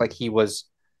Galchenyuk. Like he was,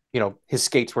 his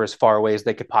skates were as far away as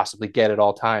they could possibly get at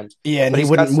all times. Yeah, and But he he's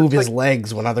wouldn't got move such, his like-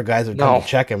 legs when other guys would come No. to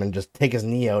check him and just take his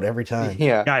knee out every time.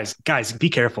 Yeah. Guys, be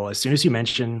careful. As soon as you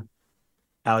mention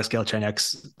Alex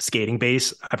Galchenyuk's skating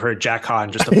base, I've heard Jack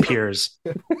Hahn just appears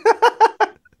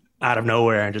out of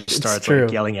nowhere and just It's starts true.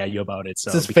 like yelling at you about it. So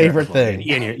It's his be favorite careful. thing.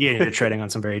 Ian, you're treading on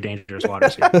some very dangerous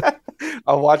waters here.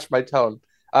 I'll watch my tone.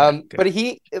 Good.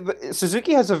 But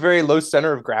Suzuki has a very low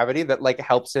center of gravity that like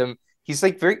helps him he's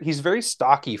very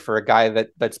stocky for a guy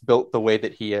that's built the way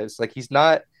that he is. Like he's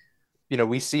not,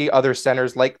 we see other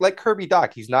centers like Kirby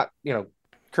Doc. He's not,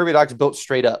 Kirby Doc's built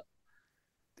straight up.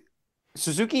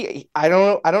 Suzuki, I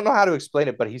don't know how to explain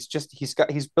it, but he's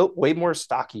built way more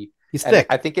stocky. He's And thick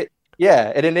I think it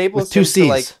with enables two him to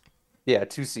like, C's. yeah,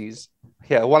 two C's.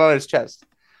 Yeah, one on his chest.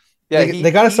 Yeah,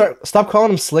 They got to stop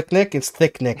calling him Slick Nick. It's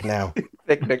Thick Nick now.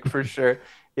 thick Nick for sure.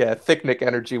 Yeah, thick Nick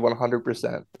energy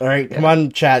 100%. All right, Yeah. come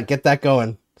on, chat, get that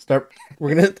going. Start.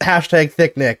 We're gonna hashtag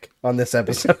Thick Nick on this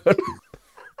episode.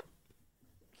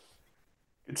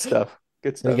 Good stuff.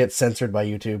 Good Gonna stuff. get censored by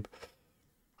YouTube.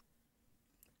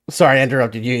 Sorry, I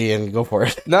interrupted you, Ian. Go for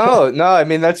it. No, no, I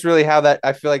mean that's really how that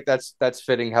I feel like that's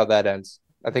fitting how that ends.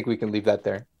 I think we can leave that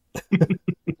there.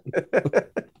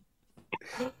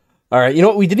 All right, you know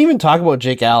what? We didn't even talk about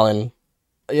Jake Allen.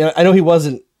 Yeah, I know he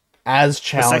wasn't as The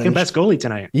challenged. second best goalie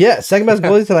tonight. Yeah, second best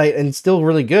goalie tonight, and still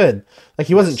really good. Like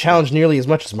he wasn't challenged nearly as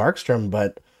much as Markstrom,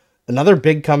 but another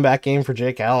big comeback game for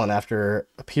Jake Allen after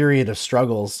a period of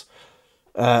struggles.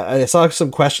 I saw some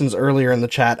questions earlier in the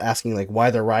chat asking like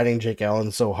why they're riding Jake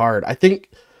Allen so hard. I think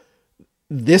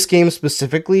this game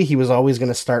specifically, he was always going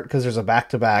to start because there's a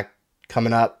back-to-back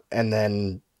coming up, and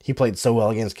then he played so well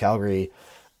against Calgary.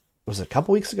 Was it a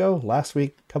couple weeks ago? Last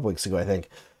week? A couple weeks ago, I think.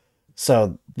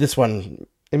 So this one,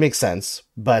 it makes sense,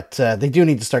 but they do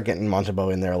need to start getting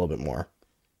Montembeault in there a little bit more.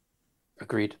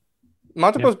 Agreed.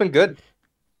 Montembeault's been good.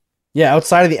 Yeah,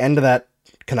 outside of the end of that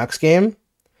Canucks game,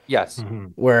 Yes. Mm-hmm.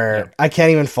 where I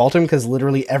can't even fault him because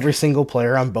literally every single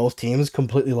player on both teams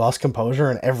completely lost composure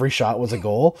and every shot was a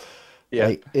goal. Yeah.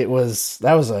 Like, that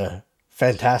was a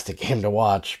fantastic game to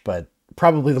watch, but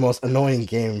probably the most annoying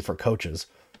game for coaches.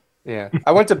 Yeah.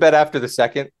 I went to bed after the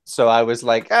second, so I was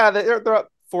like, they're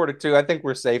up 4-2. I think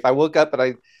we're safe. I woke up and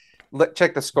I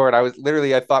checked the score, and I was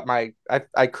literally, I thought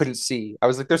I couldn't see. I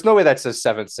was like, there's no way that says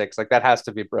 7-6. Like that has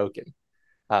to be broken.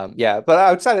 Yeah, but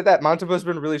outside of that, Montembeault's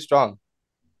been really strong.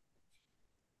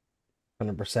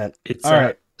 100%. It's All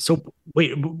right. So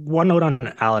wait, one note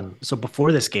on Allen. So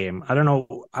before this game, I don't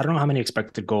know how many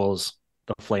expected goals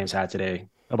the Flames had today.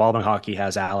 Evolving Hockey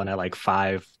has Allen at like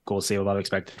 5 goals saved above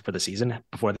expected for the season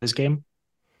before this game,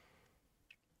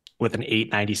 with an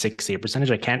 896 save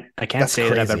percentage. I can't That's say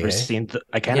that I've crazy, ever eh? seen.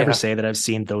 I can't ever say that I've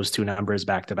seen those two numbers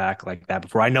back to back like that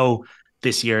before. I know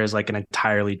this year is like an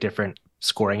entirely different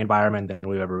scoring environment than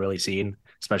we've ever really seen,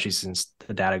 especially since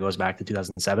the data goes back to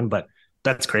 2007. But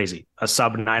that's crazy. A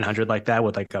sub 900 like that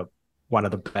with like one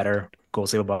of the better goal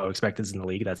save above expecteds in the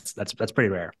league. That's pretty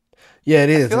rare. Yeah, it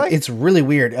is. feel like- It's really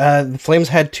weird. The Flames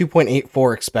had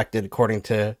 2.84 expected according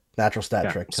to Natural Stat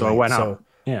Yeah, Trick. so it tonight. went up.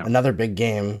 Yeah. Another big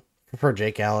game for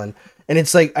Jake Allen. And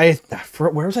it's like,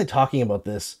 where was I talking about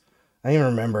this? I don't even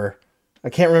remember. I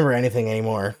can't remember anything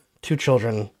anymore. 2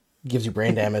 children gives you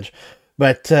brain damage.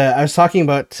 But I was talking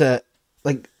about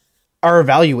like our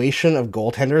evaluation of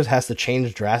goaltenders has to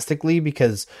change drastically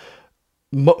because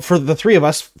for the three of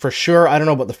us, for sure, I don't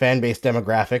know about the fan base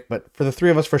demographic, but for the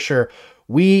three of us, for sure,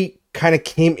 we kind of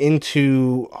came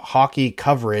into hockey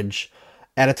coverage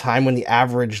at a time when the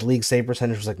average league save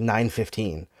percentage was like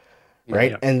 915,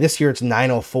 right? Yeah. And this year it's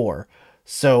 904.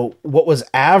 So what was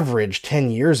average 10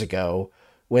 years ago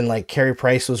when like Carey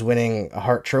Price was winning a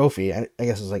Hart Trophy, I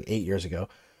guess it was like 8 years ago,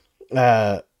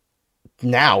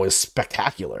 now is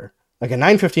spectacular. Like a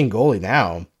 915 goalie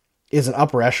now is an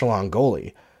upper echelon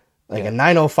goalie. Like a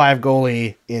 905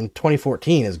 goalie in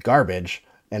 2014 is garbage,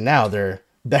 and now they're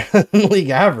better than league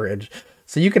average.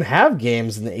 So you can have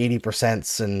games in the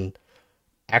 80% and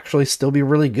actually still be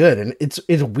really good. And it's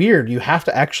weird. You have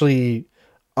to actually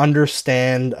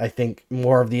understand, I think,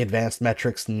 more of the advanced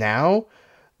metrics now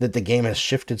that the game has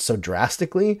shifted so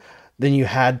drastically than you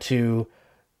had to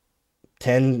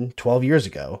 10, 12 years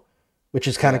ago, which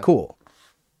is kind of cool.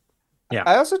 Yeah.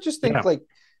 I also just think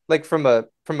like from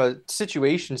a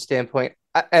situation standpoint,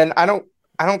 and I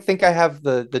don't think I have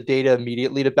the data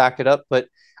immediately to back it up, but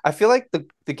I feel like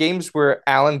the games where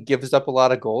Allen gives up a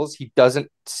lot of goals, he doesn't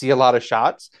see a lot of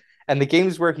shots, and the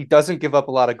games where he doesn't give up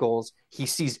a lot of goals, he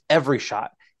sees every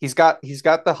shot. He's got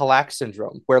the Halak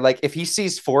syndrome where like if he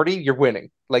sees 40, you're winning.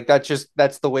 Like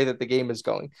that's the way that the game is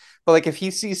going. But like if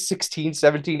he sees 16,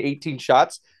 17, 18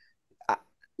 shots,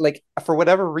 like for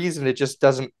whatever reason, it just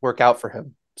doesn't work out for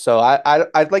him. So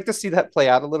I'd like to see that play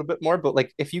out a little bit more. But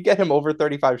like if you get him over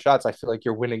 35 shots, I feel like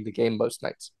you're winning the game most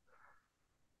nights.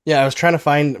 Yeah, I was trying to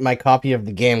find my copy of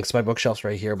the game because my bookshelf's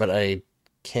right here, but I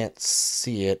can't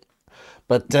see it.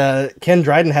 But Ken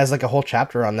Dryden has like a whole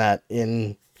chapter on that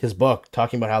in his book,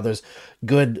 talking about how there's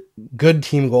good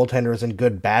team goaltenders and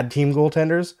good bad team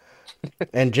goaltenders.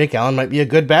 And Jake Allen might be a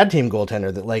good bad team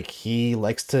goaltender that like he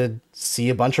likes to see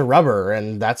a bunch of rubber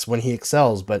and that's when he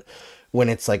excels. But when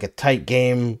it's like a tight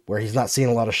game where he's not seeing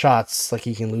a lot of shots, like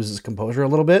he can lose his composure a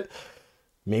little bit.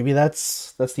 Maybe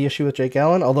that's the issue with Jake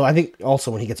Allen. Although I think also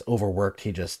when he gets overworked,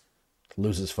 he just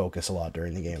loses focus a lot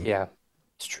during the game. Yeah,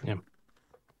 it's true.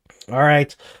 Yeah. All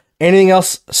right. Anything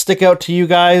else stick out to you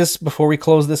guys before we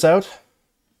close this out?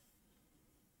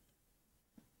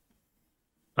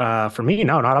 For me,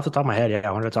 no, not off the top of my head. Yeah,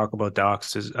 I wanted to talk about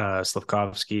Docs,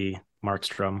 Slavkovsky,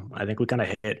 Markstrom. I think we kind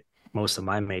of hit most of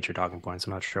my major talking points.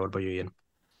 I'm not sure. What about you, Ian?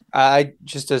 I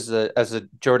just as a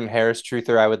Jordan Harris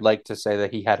truther, I would like to say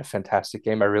that he had a fantastic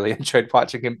game. I really enjoyed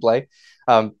watching him play.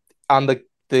 On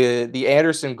the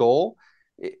Anderson goal,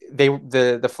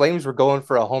 the Flames were going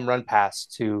for a home run pass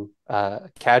to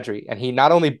Kadri, and he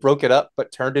not only broke it up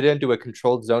but turned it into a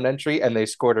controlled zone entry, and they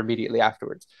scored immediately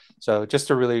afterwards. So just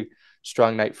a really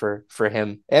strong night for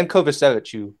him and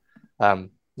Kovacevic, who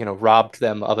robbed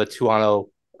them of a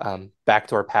 2-on-0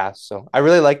 backdoor pass. So I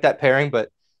really like that pairing, but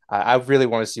I really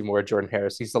want to see more of Jordan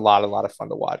Harris. He's a lot of fun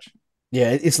to watch.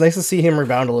 Yeah, it's nice to see him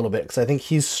rebound a little bit because I think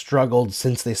he's struggled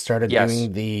since they started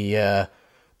doing the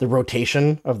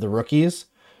rotation of the rookies.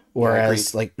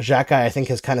 Whereas like Xhaka, I think,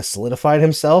 has kind of solidified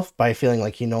himself by feeling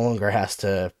like he no longer has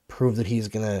to prove that he's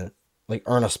gonna like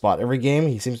earn a spot every game.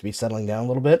 He seems to be settling down a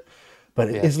little bit. But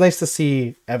it's nice to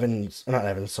see that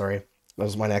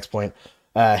was my next point.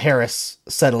 Harris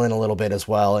settle in a little bit as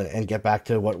well and get back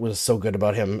to what was so good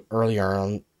about him earlier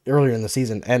in the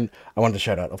season. And I wanted to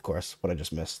shout out, of course, what I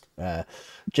just missed.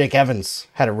 Jake Evans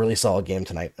had a really solid game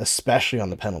tonight, especially on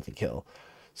the penalty kill.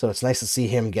 So it's nice to see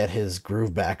him get his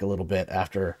groove back a little bit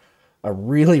after a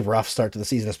really rough start to the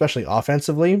season, especially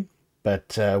offensively.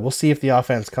 But we'll see if the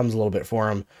offense comes a little bit for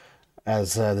him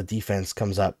as the defense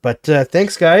comes up. But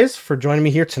thanks, guys, for joining me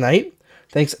here tonight.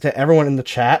 Thanks to everyone in the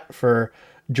chat for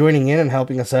joining in and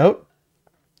helping us out.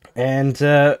 And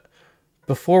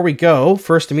before we go,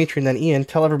 first Dimitri and then Ian,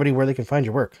 tell everybody where they can find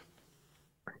your work.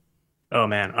 Oh,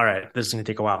 man. All right. This is going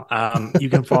to take a while. You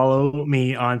can follow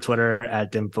me on Twitter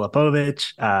at Dim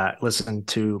Filipovic. Listen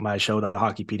to my show, The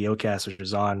Hockey PDOcast, which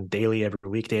is on daily every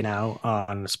weekday now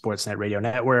on the Sportsnet Radio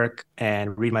Network,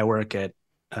 and read my work at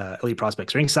Elite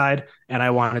Prospects Ringside. And I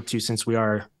wanted to, since we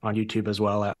are on YouTube as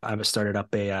well, I've started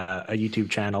up a YouTube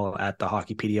channel at The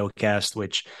Hockey PDOcast,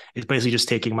 which is basically just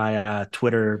taking my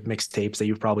Twitter mixtapes that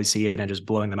you've probably seen and just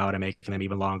blowing them out and making them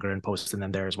even longer and posting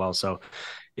them there as well. So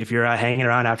if you're hanging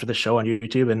around after the show on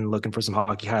YouTube and looking for some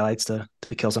hockey highlights to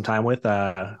kill some time with,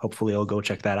 hopefully you'll go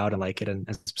check that out and like it and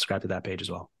subscribe to that page as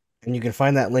well. And you can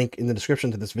find that link in the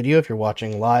description to this video if you're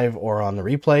watching live or on the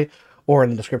replay, or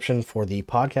in the description for the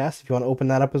podcast if you want to open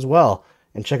that up as well.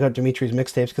 And check out Dimitri's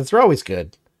mixtapes because they're always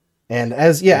good. And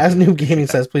as Noob Gaming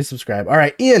says, please subscribe. All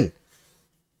right, Ian.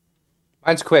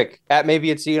 Mine's quick. At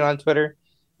Maybe It's Ian on Twitter.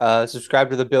 Subscribe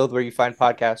to The Build where you find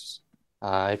podcasts.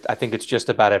 I think it's just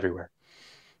about everywhere.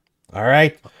 All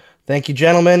right. Thank you,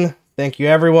 gentlemen. Thank you,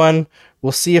 everyone.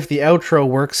 We'll see if the outro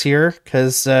works here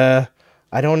because I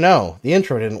don't know. The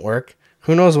intro didn't work.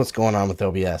 Who knows what's going on with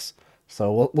OBS?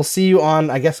 So we'll see you on,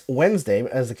 I guess, Wednesday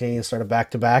as the Canadiens start a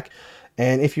back-to-back.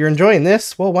 And if you're enjoying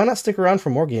this, well, why not stick around for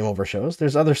more Game Over shows?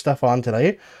 There's other stuff on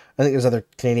tonight. I think there's other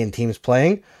Canadian teams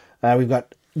playing. We've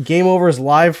got Game Overs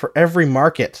live for every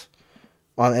market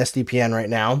on SDPN right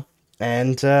now.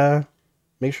 And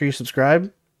make sure you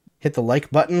subscribe. Hit the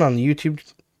like button on the YouTube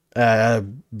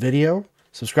video.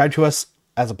 Subscribe to us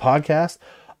as a podcast.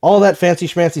 All that fancy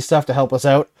schmancy stuff to help us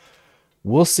out.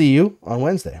 We'll see you on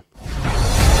Wednesday.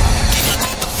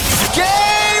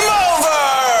 Game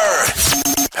over!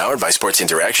 Powered by Sports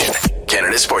Interaction,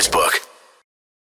 Canada Sportsbook.